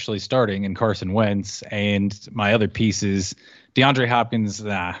who's actually starting in Carson Wentz, and my other pieces, DeAndre Hopkins.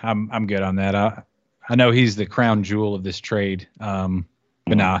 Nah, I'm good on that. I know he's the crown jewel of this trade, but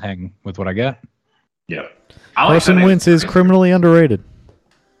now I'll hang with what I got. Yeah, Carson Wentz is criminally underrated.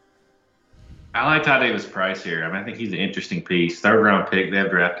 I like Ty Davis-Price here. I mean, I think he's an interesting piece. 3rd-round pick. They have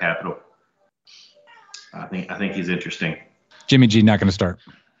draft capital. I think he's interesting. Jimmy G not going to start.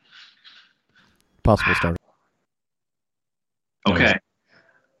 Possible starter. Okay.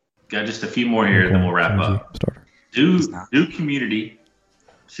 Got just a few more here, then we'll wrap up. Starter. Duke Community,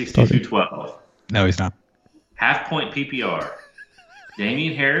 62-12. No, he's not. Half-point PPR.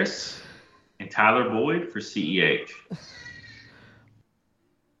 Damian Harris and Tyler Boyd for CEH.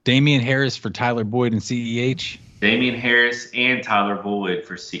 Damian Harris for Tyler Boyd and CEH. Damian Harris and Tyler Boyd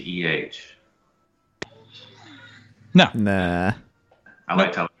for CEH. No. Nah. I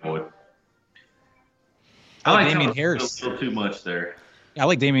like Tyler Boyd. I like Damian Harris. A little too much there. I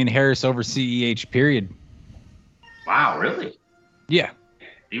like Damian Harris over CEH, period. Wow, really? Yeah.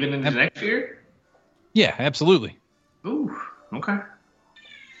 Even into next year? Yeah, absolutely. Ooh, okay.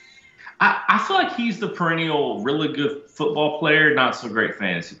 I feel like he's the perennial really good football player, not so great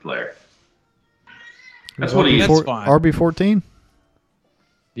fantasy player. That's what he is. RB14?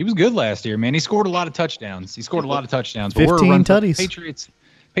 He was good last year, man. He scored a lot of touchdowns. But 15 we're a run tutties.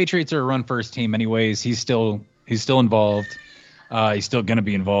 Patriots are a run-first team anyways. He's still involved. He's still going to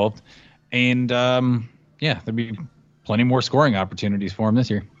be involved. And, there'll be plenty more scoring opportunities for him this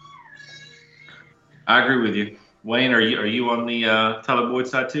year. I agree with you. Wayne, are you on the Tyler Boyd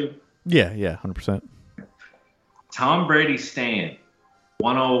side too? Yeah, 100%. Tom Brady Stan,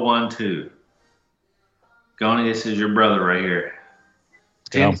 1012. Goni, this is your brother right here.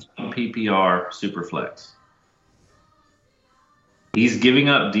 10 PPR Superflex. He's giving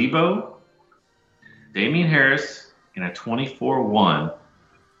up Debo, Damian Harris, and a 24-1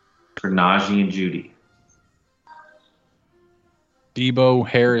 for Najee and Judy. Debo,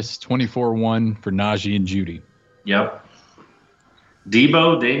 Harris, 24-1 for Najee and Judy. Yep.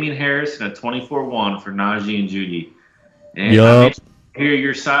 Debo, Damian Harris, and a 24-1 for Najee and Judy. And Yup. I hear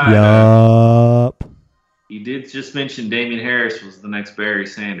your side. Yup. You did just mention Damian Harris was the next Barry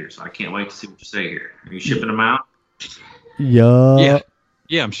Sanders. I can't wait to see what you say here. Are you shipping him out? Yup.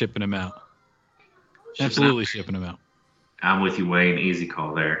 Yeah, I'm shipping him out. Absolutely shipping him out. I'm with you, Wayne. Easy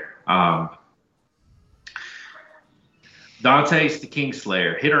call there. Dante's the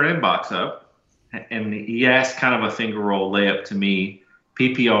Kingslayer. Hit our inbox up, and he asked kind of a finger roll layup to me.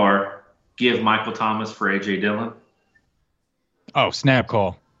 PPR, give Michael Thomas for A.J. Dillon. Oh, snap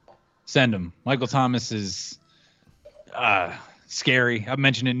call. Send him. Michael Thomas is scary. I've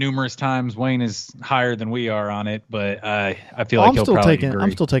mentioned it numerous times. Wayne is higher than we are on it, but I feel like he'll probably agree.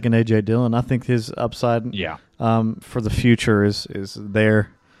 I'm still taking A.J. Dillon. I think his upside for the future is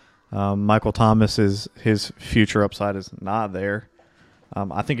there. Michael Thomas his future upside is not there.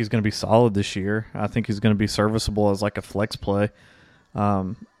 I think he's going to be solid this year. I think he's going to be serviceable as like a flex play.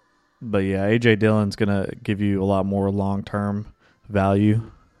 But yeah, A.J. Dillon's going to give you a lot more long-term value.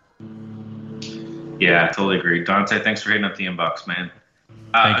 Yeah, I totally agree. Dante, thanks for hitting up the inbox, man.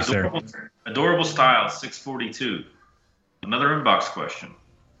 Thank you, sir. Adorable Style, 642. Another inbox question.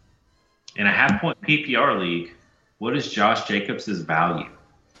 In a half-point PPR league, what is Josh Jacobs' value?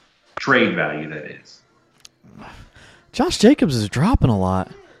 Trade value, that is. Josh Jacobs is dropping a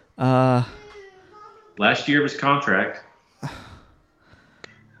lot. Last year of his contract.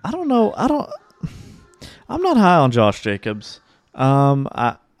 I don't know. I'm not high on Josh Jacobs.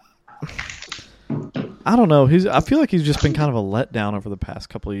 I don't know. I feel like he's just been kind of a letdown over the past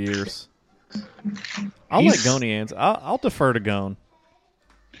couple of years. I'll let Goni answer. I'll defer to Gon.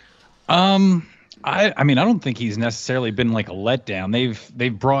 I mean, I don't think he's necessarily been like a letdown.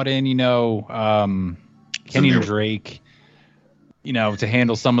 They've brought in, Kenyon Drake, to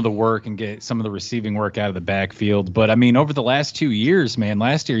handle some of the work and get some of the receiving work out of the backfield. But I mean, over the last 2 years, man,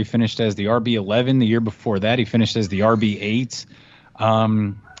 last year he finished as the RB11. The year before that, he finished as the RB8.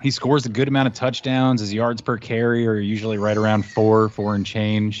 He scores a good amount of touchdowns. His yards per carry are usually right around four and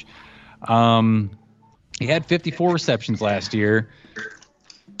change. He had 54 receptions last year,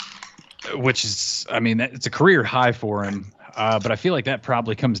 which is, I mean, it's a career high for him. But I feel like that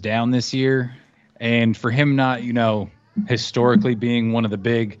probably comes down this year. And for him not, historically being one of the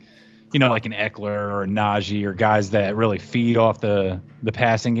big, like an Eckler or a Najee or guys that really feed off the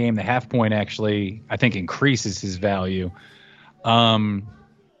passing game, the half point actually, I think, increases his value.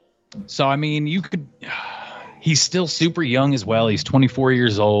 So, I mean, he's still super young as well. He's 24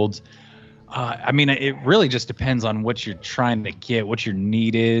 years old. I mean, it really just depends on what you're trying to get, what your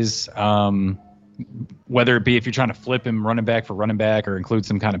need is. Whether it be if you're trying to flip him running back for running back or include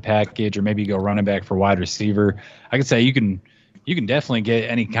some kind of package, or maybe go running back for wide receiver. I could say you can definitely get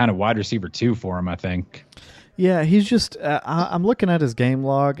any kind of wide receiver too for him, I think. Yeah, he's just I'm looking at his game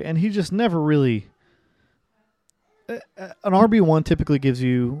log, and he just never really an RB1 typically gives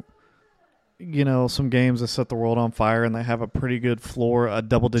you some games that set the world on fire, and they have a pretty good floor, a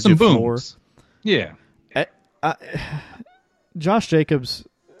double-digit floor. Yeah. Josh Jacobs'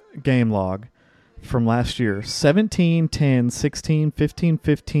 game log from last year: 17, 10, 16, 15,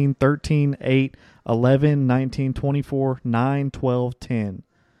 15, 13, 8, 11, 19, 24, 9, 12, 10.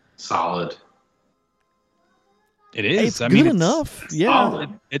 Solid. It is. It's good enough. Yeah.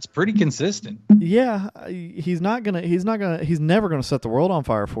 It's pretty consistent. Yeah. He's never gonna set the world on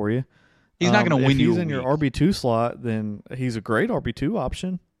fire for you. He's not going to win you. If he's in your RB2 slot, then he's a great RB2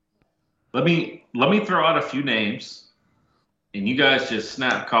 option. Let me throw out a few names, and you guys just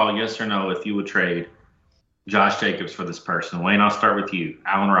snap call yes or no if you would trade Josh Jacobs for this person. Wayne, I'll start with you.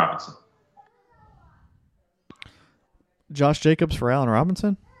 Allen Robinson. Josh Jacobs for Allen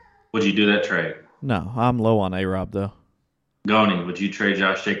Robinson? Would you do that trade? No, I'm low on A-Rob, though. Goni, would you trade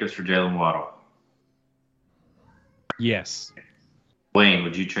Josh Jacobs for Jalen Waddle? Yes. Wayne,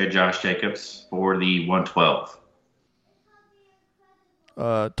 would you trade Josh Jacobs for the 112?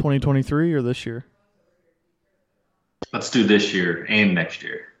 2023 or this year? Let's do this year and next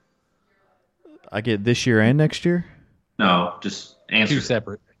year. I get this year and next year? No, just answer. Two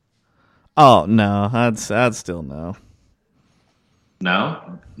separate. Oh, no. I'd still no.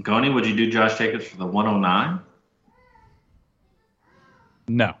 No? Goni, would you do Josh Jacobs for the 109?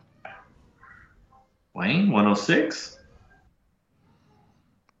 No. Wayne, 106?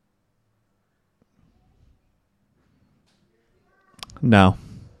 No.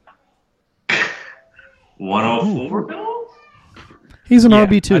 104 Bill? He's an Yeah,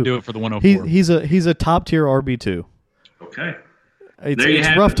 RB2. I'd do it for the 104. He's a top tier RB2. Okay.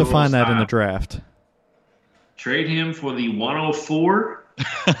 It's rough to find that in the draft. Trade him for the 104,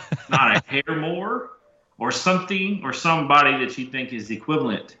 not a hair more, or something or somebody that you think is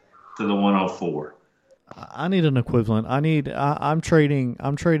equivalent to the 104. I need an equivalent. I'm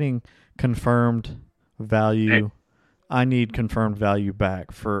trading confirmed value. Hey. I need confirmed value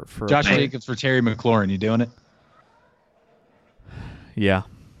back for Josh Jacobs for Terry McLaurin. You doing it? Yeah.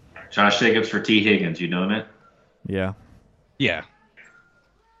 Josh Jacobs for T. Higgins. You doing it? Yeah. Yeah.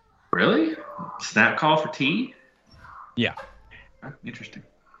 Really? Snap call for T? Yeah. Interesting.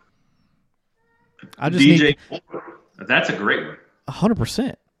 I just DJ need Moore. That's a great one.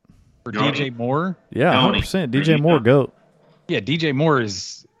 100%. For Tony? DJ Moore? Yeah, Tony. 100%. DJ Moore, GOAT. Yeah, DJ Moore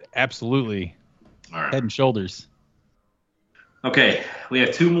is absolutely All right. head and shoulders. Okay, we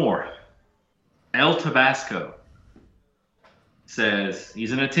have two more. El Tabasco says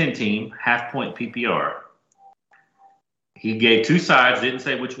he's in a 10 team, half point PPR. He gave two sides, didn't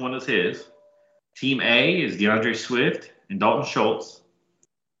say which one is his. Team A is DeAndre Swift and Dalton Schultz.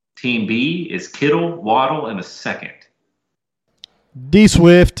 Team B is Kittle, Waddle, and a second. D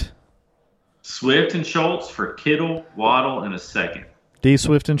Swift. Swift and Schultz for Kittle, Waddle, and a second. D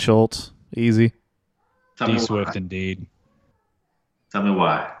Swift and Schultz. Easy. Tell me D Swift, why. indeed. Tell me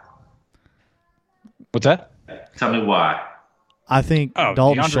why. What's that? Tell me why. I think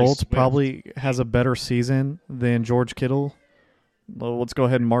Dalton DeAndre Schultz Swift. probably has a better season than George Kittle. Well, let's go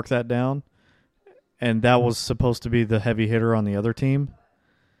ahead and mark that down. And that was supposed to be the heavy hitter on the other team.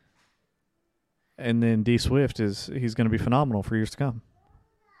 And then D Swift he's going to be phenomenal for years to come.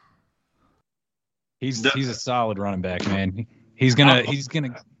 He's a solid running back, man. He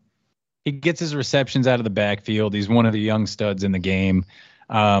gets his receptions out of the backfield. He's one of the young studs in the game.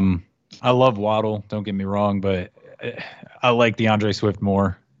 I love Waddle, don't get me wrong, but I like DeAndre Swift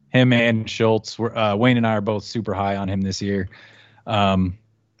more. Him and Schultz. Wayne and I are both super high on him this year. I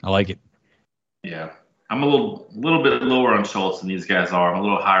like it. Yeah. I'm a little bit lower on Schultz than these guys are. I'm a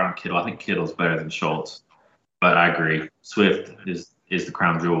little higher on Kittle. I think Kittle's better than Schultz. But I agree. Swift is the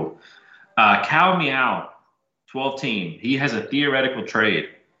crown jewel. Cal Meow, 12 team. He has a theoretical trade.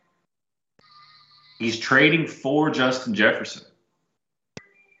 He's trading for Justin Jefferson.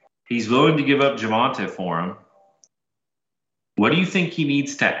 He's willing to give up Javonte for him. What do you think he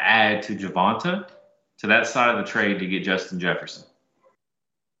needs to add to Javonte to that side of the trade to get Justin Jefferson?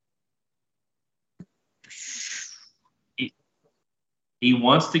 He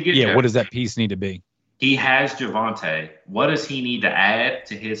wants to get Jefferson. What does that piece need to be? He has Javonte. What does he need to add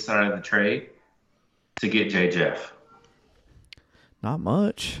to his side of the trade to get J. Jeff? Not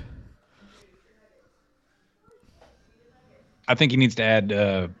much. I think he needs to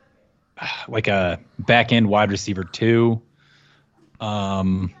add like a back end wide receiver 2.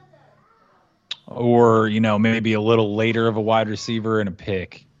 Or, maybe a little later of a wide receiver and a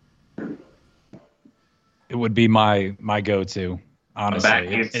pick. It would be my go-to, honestly. A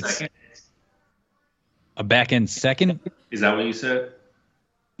back end second? A back end second? Is that what you said?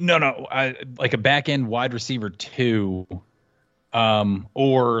 No. Like a back end wide receiver 2.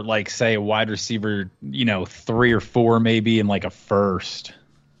 Or like say a wide receiver, 3 or 4 maybe, and like a first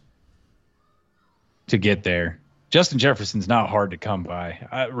to get there. Justin Jefferson's not hard to come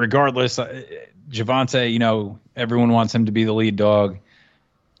by. Regardless, Javonte, everyone wants him to be the lead dog.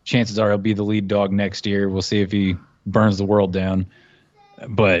 Chances are he'll be the lead dog next year. We'll see if he burns the world down.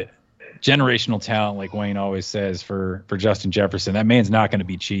 But generational talent, like Wayne always says, for Justin Jefferson, that man's not going to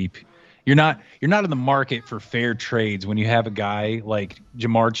be cheap. You're not in the market for fair trades when you have a guy like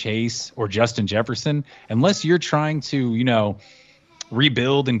Jamar Chase or Justin Jefferson, unless you're trying to,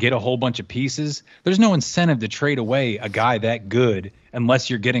 rebuild and get a whole bunch of pieces. There's no incentive to trade away a guy that good unless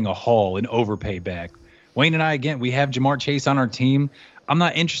you're getting a haul and overpay back. Wayne and I, again, we have Jamar Chase on our team. I'm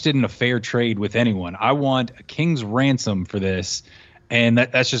not interested in a fair trade with anyone. I want a king's ransom for this. And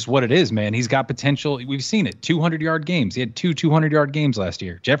that's just what it is, man. He's got potential. We've seen it. 200-yard games. He had 2 200-yard games last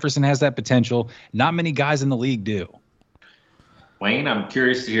year. Jefferson has that potential. Not many guys in the league do. Wayne, I'm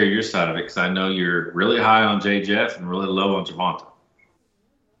curious to hear your side of it because I know you're really high on J. Jeff and really low on Javonte.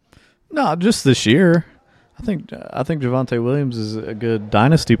 No, just this year. I think Javonte Williams is a good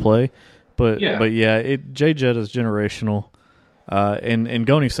dynasty play, but J. Jet is generational. And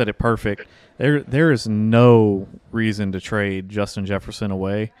Goni said it perfect. There is no reason to trade Justin Jefferson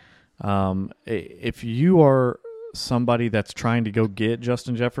away. If you are somebody that's trying to go get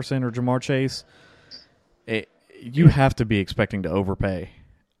Justin Jefferson or Jamar Chase, you have to be expecting to overpay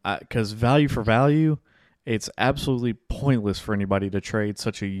because value for value It's absolutely pointless for anybody to trade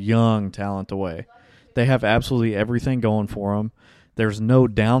such a young talent away. They have absolutely everything going for them. There's no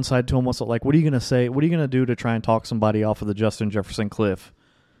downside to them. Like, what are you going to say? What are you going to do to try and talk somebody off of the Justin Jefferson cliff?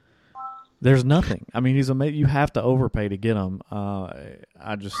 There's nothing. I mean, you have to overpay to get him.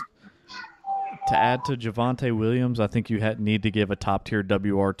 To add to Javonte Williams, I think you need to give a top tier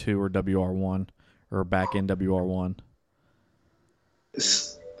WR2 or WR1 or back end WR1.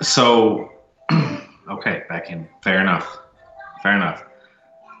 So, okay, back in. Fair enough. The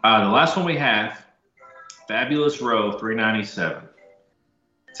last one we have, Fabulous Row 397.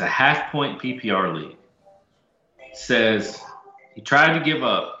 It's a half-point PPR league. Says he tried to give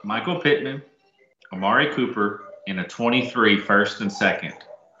up Michael Pittman, Amari Cooper, and a 23 first and second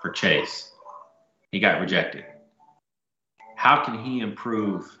for Chase. He got rejected. How can he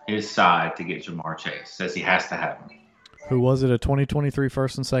improve his side to get Jamar Chase? Says he has to have him. Who was it? A 2023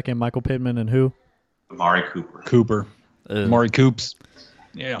 first and second, Michael Pittman, and who? Amari Cooper. Amari Coops.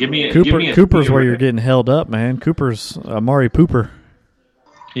 Yeah. Cooper's where you're getting held up, man. Cooper's Amari Pooper.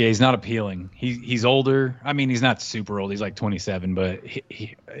 Yeah, he's not appealing. He's older. I mean, he's not super old. He's like 27, but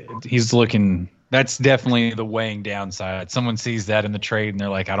he's looking. That's definitely the weighing downside. Someone sees that in the trade and they're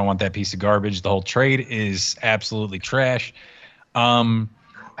like, I don't want that piece of garbage. The whole trade is absolutely trash. Hang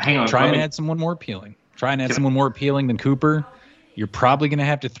on. Try and add someone more appealing. Someone more appealing than Cooper. You're probably going to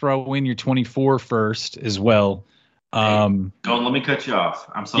have to throw in your 24 first as well. Don't let me cut you off.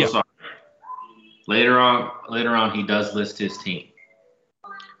 I'm so sorry. Later on, he does list his team.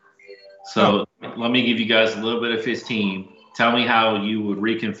 So let me give you guys a little bit of his team. Tell me how you would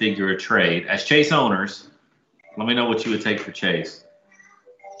reconfigure a trade. As Chase owners, let me know what you would take for Chase.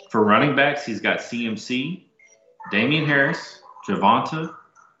 For running backs, he's got CMC, Damian Harris, Javonte,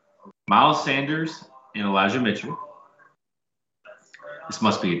 Miles Sanders, and Elijah Mitchell. This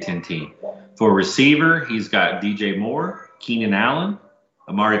must be a 10 team. For receiver, he's got DJ Moore, Keenan Allen,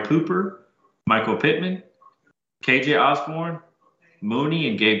 Amari Cooper, Michael Pittman, KJ Osborne, Mooney,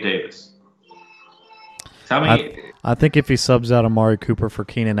 and Gabe Davis. Tell me. I think if he subs out Amari Cooper for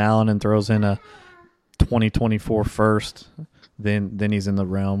Keenan Allen and throws in a 2024 first, then he's in the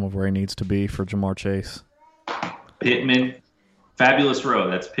realm of where he needs to be for Jamar Chase. Pittman, Fabulous Row.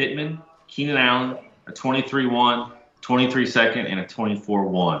 That's Pittman, Keenan Allen, a 23-1, 23 second, and a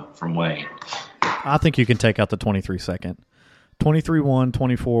 24-1 from Wayne. I think you can take out the 23 second. 23-1,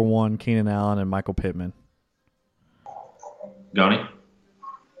 24-1, Keenan Allen, and Michael Pittman. Goni?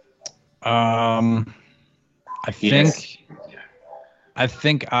 I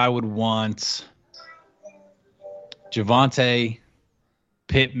think I would want Javonte,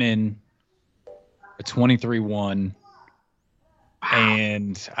 Pittman, a 23-1,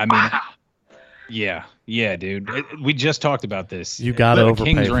 and I mean, yeah, dude. We just talked about this. You got to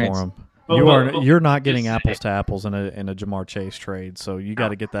overpay for him. You're not getting apples to apples in a Jamar Chase trade, so you got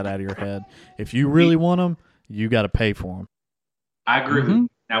to get that out of your head. If you really want him, you got to pay for him. I agree. Mm-hmm.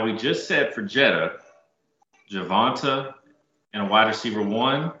 Now we just said for Jetta, Javonte and a wide receiver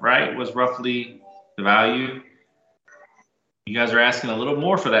 1, right, was roughly the value. You guys are asking a little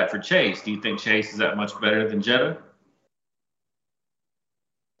more for that for Chase. Do you think Chase is that much better than Jetta?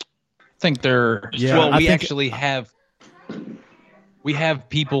 I think they're we have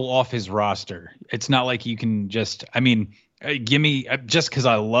people off his roster. It's not like you can just give me just because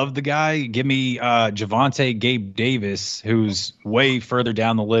I love the guy, give me Javonte, Gabe Davis, who's way further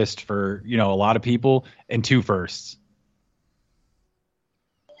down the list for a lot of people, and 2 firsts.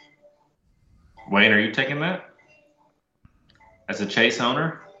 Wayne, are you taking that as a Chase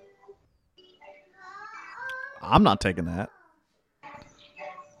owner? I'm not taking that.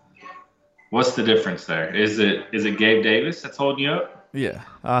 What's the difference there? Is it Gabe Davis that's holding you up? Yeah,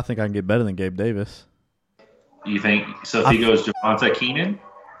 I think I can get better than Gabe Davis. You think so? If he goes Javonte, Keenan,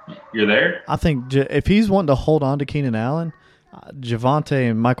 you're there. I think if he's wanting to hold on to Keenan Allen, Javonte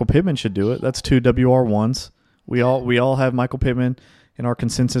and Michael Pittman should do it. That's 2 WR1s. We all have Michael Pittman in our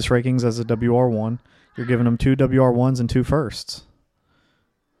consensus rankings as a WR1. You're giving him 2 WR1s and 2 firsts.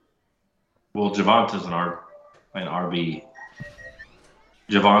 Well, Javonte's an RB.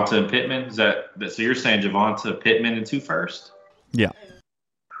 Javonte and Pittman, is that so? You're saying Javonte, Pittman, and 2 firsts? Yeah.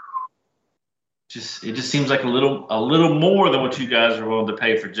 It just seems like a little more than what you guys are willing to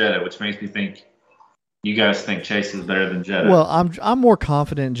pay for Jetta, which makes me think you guys think Chase is better than Jetta. Well, I'm more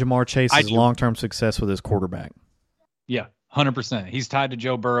confident in Jamar Chase's long-term success with his quarterback. Yeah, 100%. He's tied to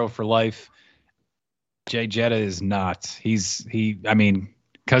Joe Burrow for life. Jay Jetta is not.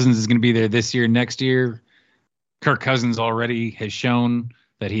 Cousins is going to be there this year, next year. Kirk Cousins already has shown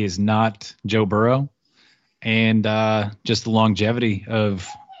that he is not Joe Burrow, and just the longevity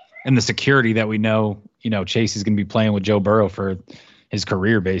and the security that we know Chase is going to be playing with Joe Burrow for his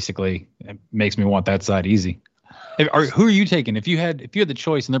career, basically. It makes me want that side easy. Who are you taking? If you had the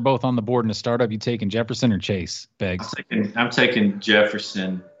choice and they're both on the board in a startup, you taking Jefferson or Chase? Beggs? I'm taking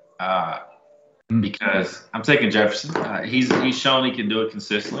Jefferson because I'm taking Jefferson. He's shown he can do it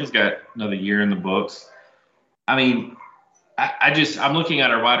consistently. He's got another year in the books. I mean, I'm looking at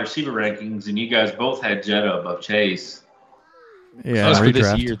our wide receiver rankings, and you guys both had Jetta above Chase. Yeah, that's for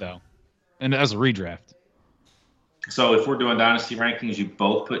this year though, and as a redraft. So if we're doing dynasty rankings, you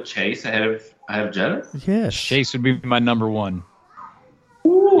both put Chase ahead of Jetta? Yes. Chase would be my number one.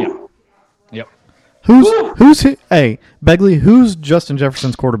 Ooh. Yep. Hey, Begley, who's Justin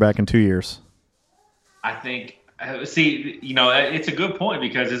Jefferson's quarterback in 2 years? I think, it's a good point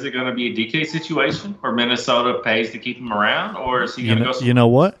because is it going to be a DK situation where Minnesota pays to keep him around, or is he going to go? You know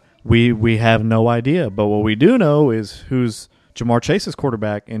what? We have no idea, but what we do know is who's Jamar Chase's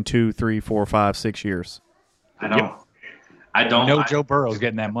quarterback in 2, 3, 4, 5, 6 years. I don't know. Joe Burrow's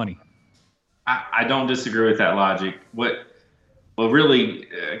getting that money. I don't disagree with that logic. What really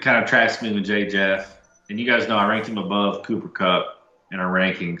kind of tracks me with Jay Jeff, and you guys know I ranked him above Cooper Kupp in our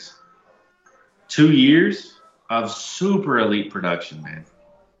rankings. 2 years of super elite production, man.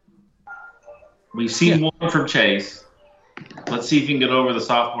 We've seen one from Chase. Let's see if he can get over the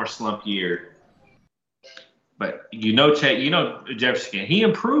sophomore slump year. But Chase, Jefferson, he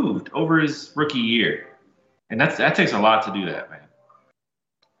improved over his rookie year. And that takes a lot to do that, man.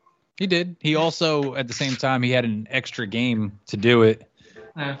 He did. He also, at the same time, he had an extra game to do it.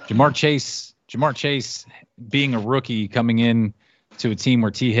 Jamar Chase, being a rookie coming in to a team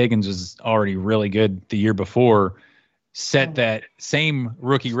where T. Higgins was already really good the year before, set that same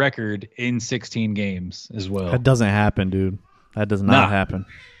rookie record in 16 games as well. That doesn't happen, dude. That does not happen.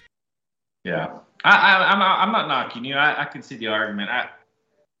 Yeah. I'm not knocking you. I can see the argument.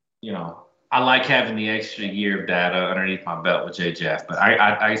 I like having the extra year of data underneath my belt with JJF, but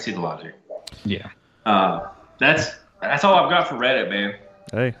I see the logic. Yeah. That's all I've got for Reddit, man.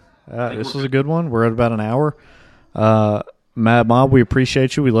 Hey, this was a good one. We're at about an hour. Mad Mob, we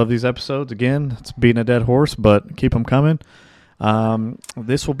appreciate you. We love these episodes. Again, it's beating a dead horse, but keep them coming.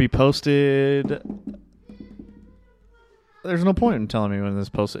 This will be posted. There's no point in telling me when this is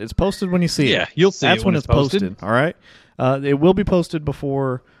posted. It's posted when you see it. Yeah, you'll see That's it when it's posted. All right. It will be posted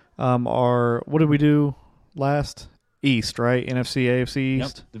before what did we do last? East, right? NFC, AFC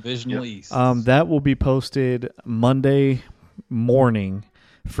East. Yep, Divisional East. That will be posted Monday morning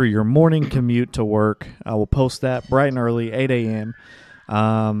for your morning commute to work. I will post that bright and early, 8 a.m.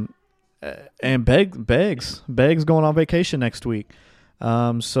 And Beggs going on vacation next week.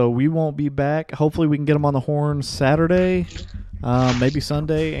 So we won't be back. Hopefully we can get him on the horn Saturday, maybe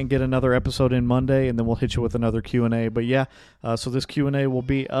Sunday, and get another episode in Monday, and then we'll hit you with another Q&A. But yeah, so this Q&A will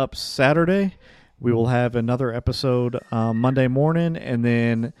be up Saturday. We will have another episode Monday morning, and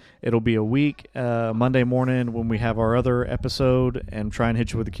then it'll be a week Monday morning when we have our other episode, and try and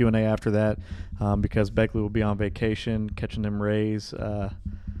hit you with a Q&A after that because Beckley will be on vacation, catching them rays.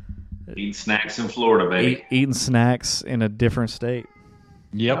 Eating snacks in Florida, baby. Eating snacks in a different state.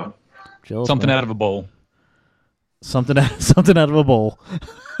 Yep. Jealous, something man. out of a bowl. Something out of a bowl.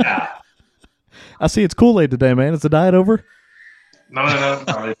 Yeah. I see it's Kool-Aid today, man. Is the diet over?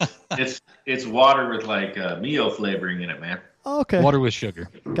 No. It's water with like Mio flavoring in it, man. Oh, okay. Water with sugar.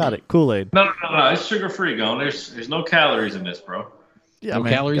 Got it. Kool-Aid. No. It's sugar free. Going. There's no calories in this, bro. Yeah, no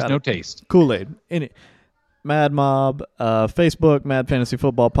calories, no taste. Kool-Aid in it. Mad Mob, Facebook, Mad Fantasy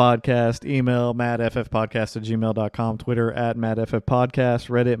Football Podcast, email madffpodcast@gmail.com, Twitter @madffpodcast,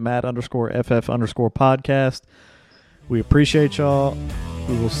 Reddit mad_ff_podcast. We appreciate y'all.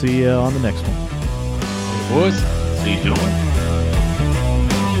 We will see you on the next one. Boys. See you doing.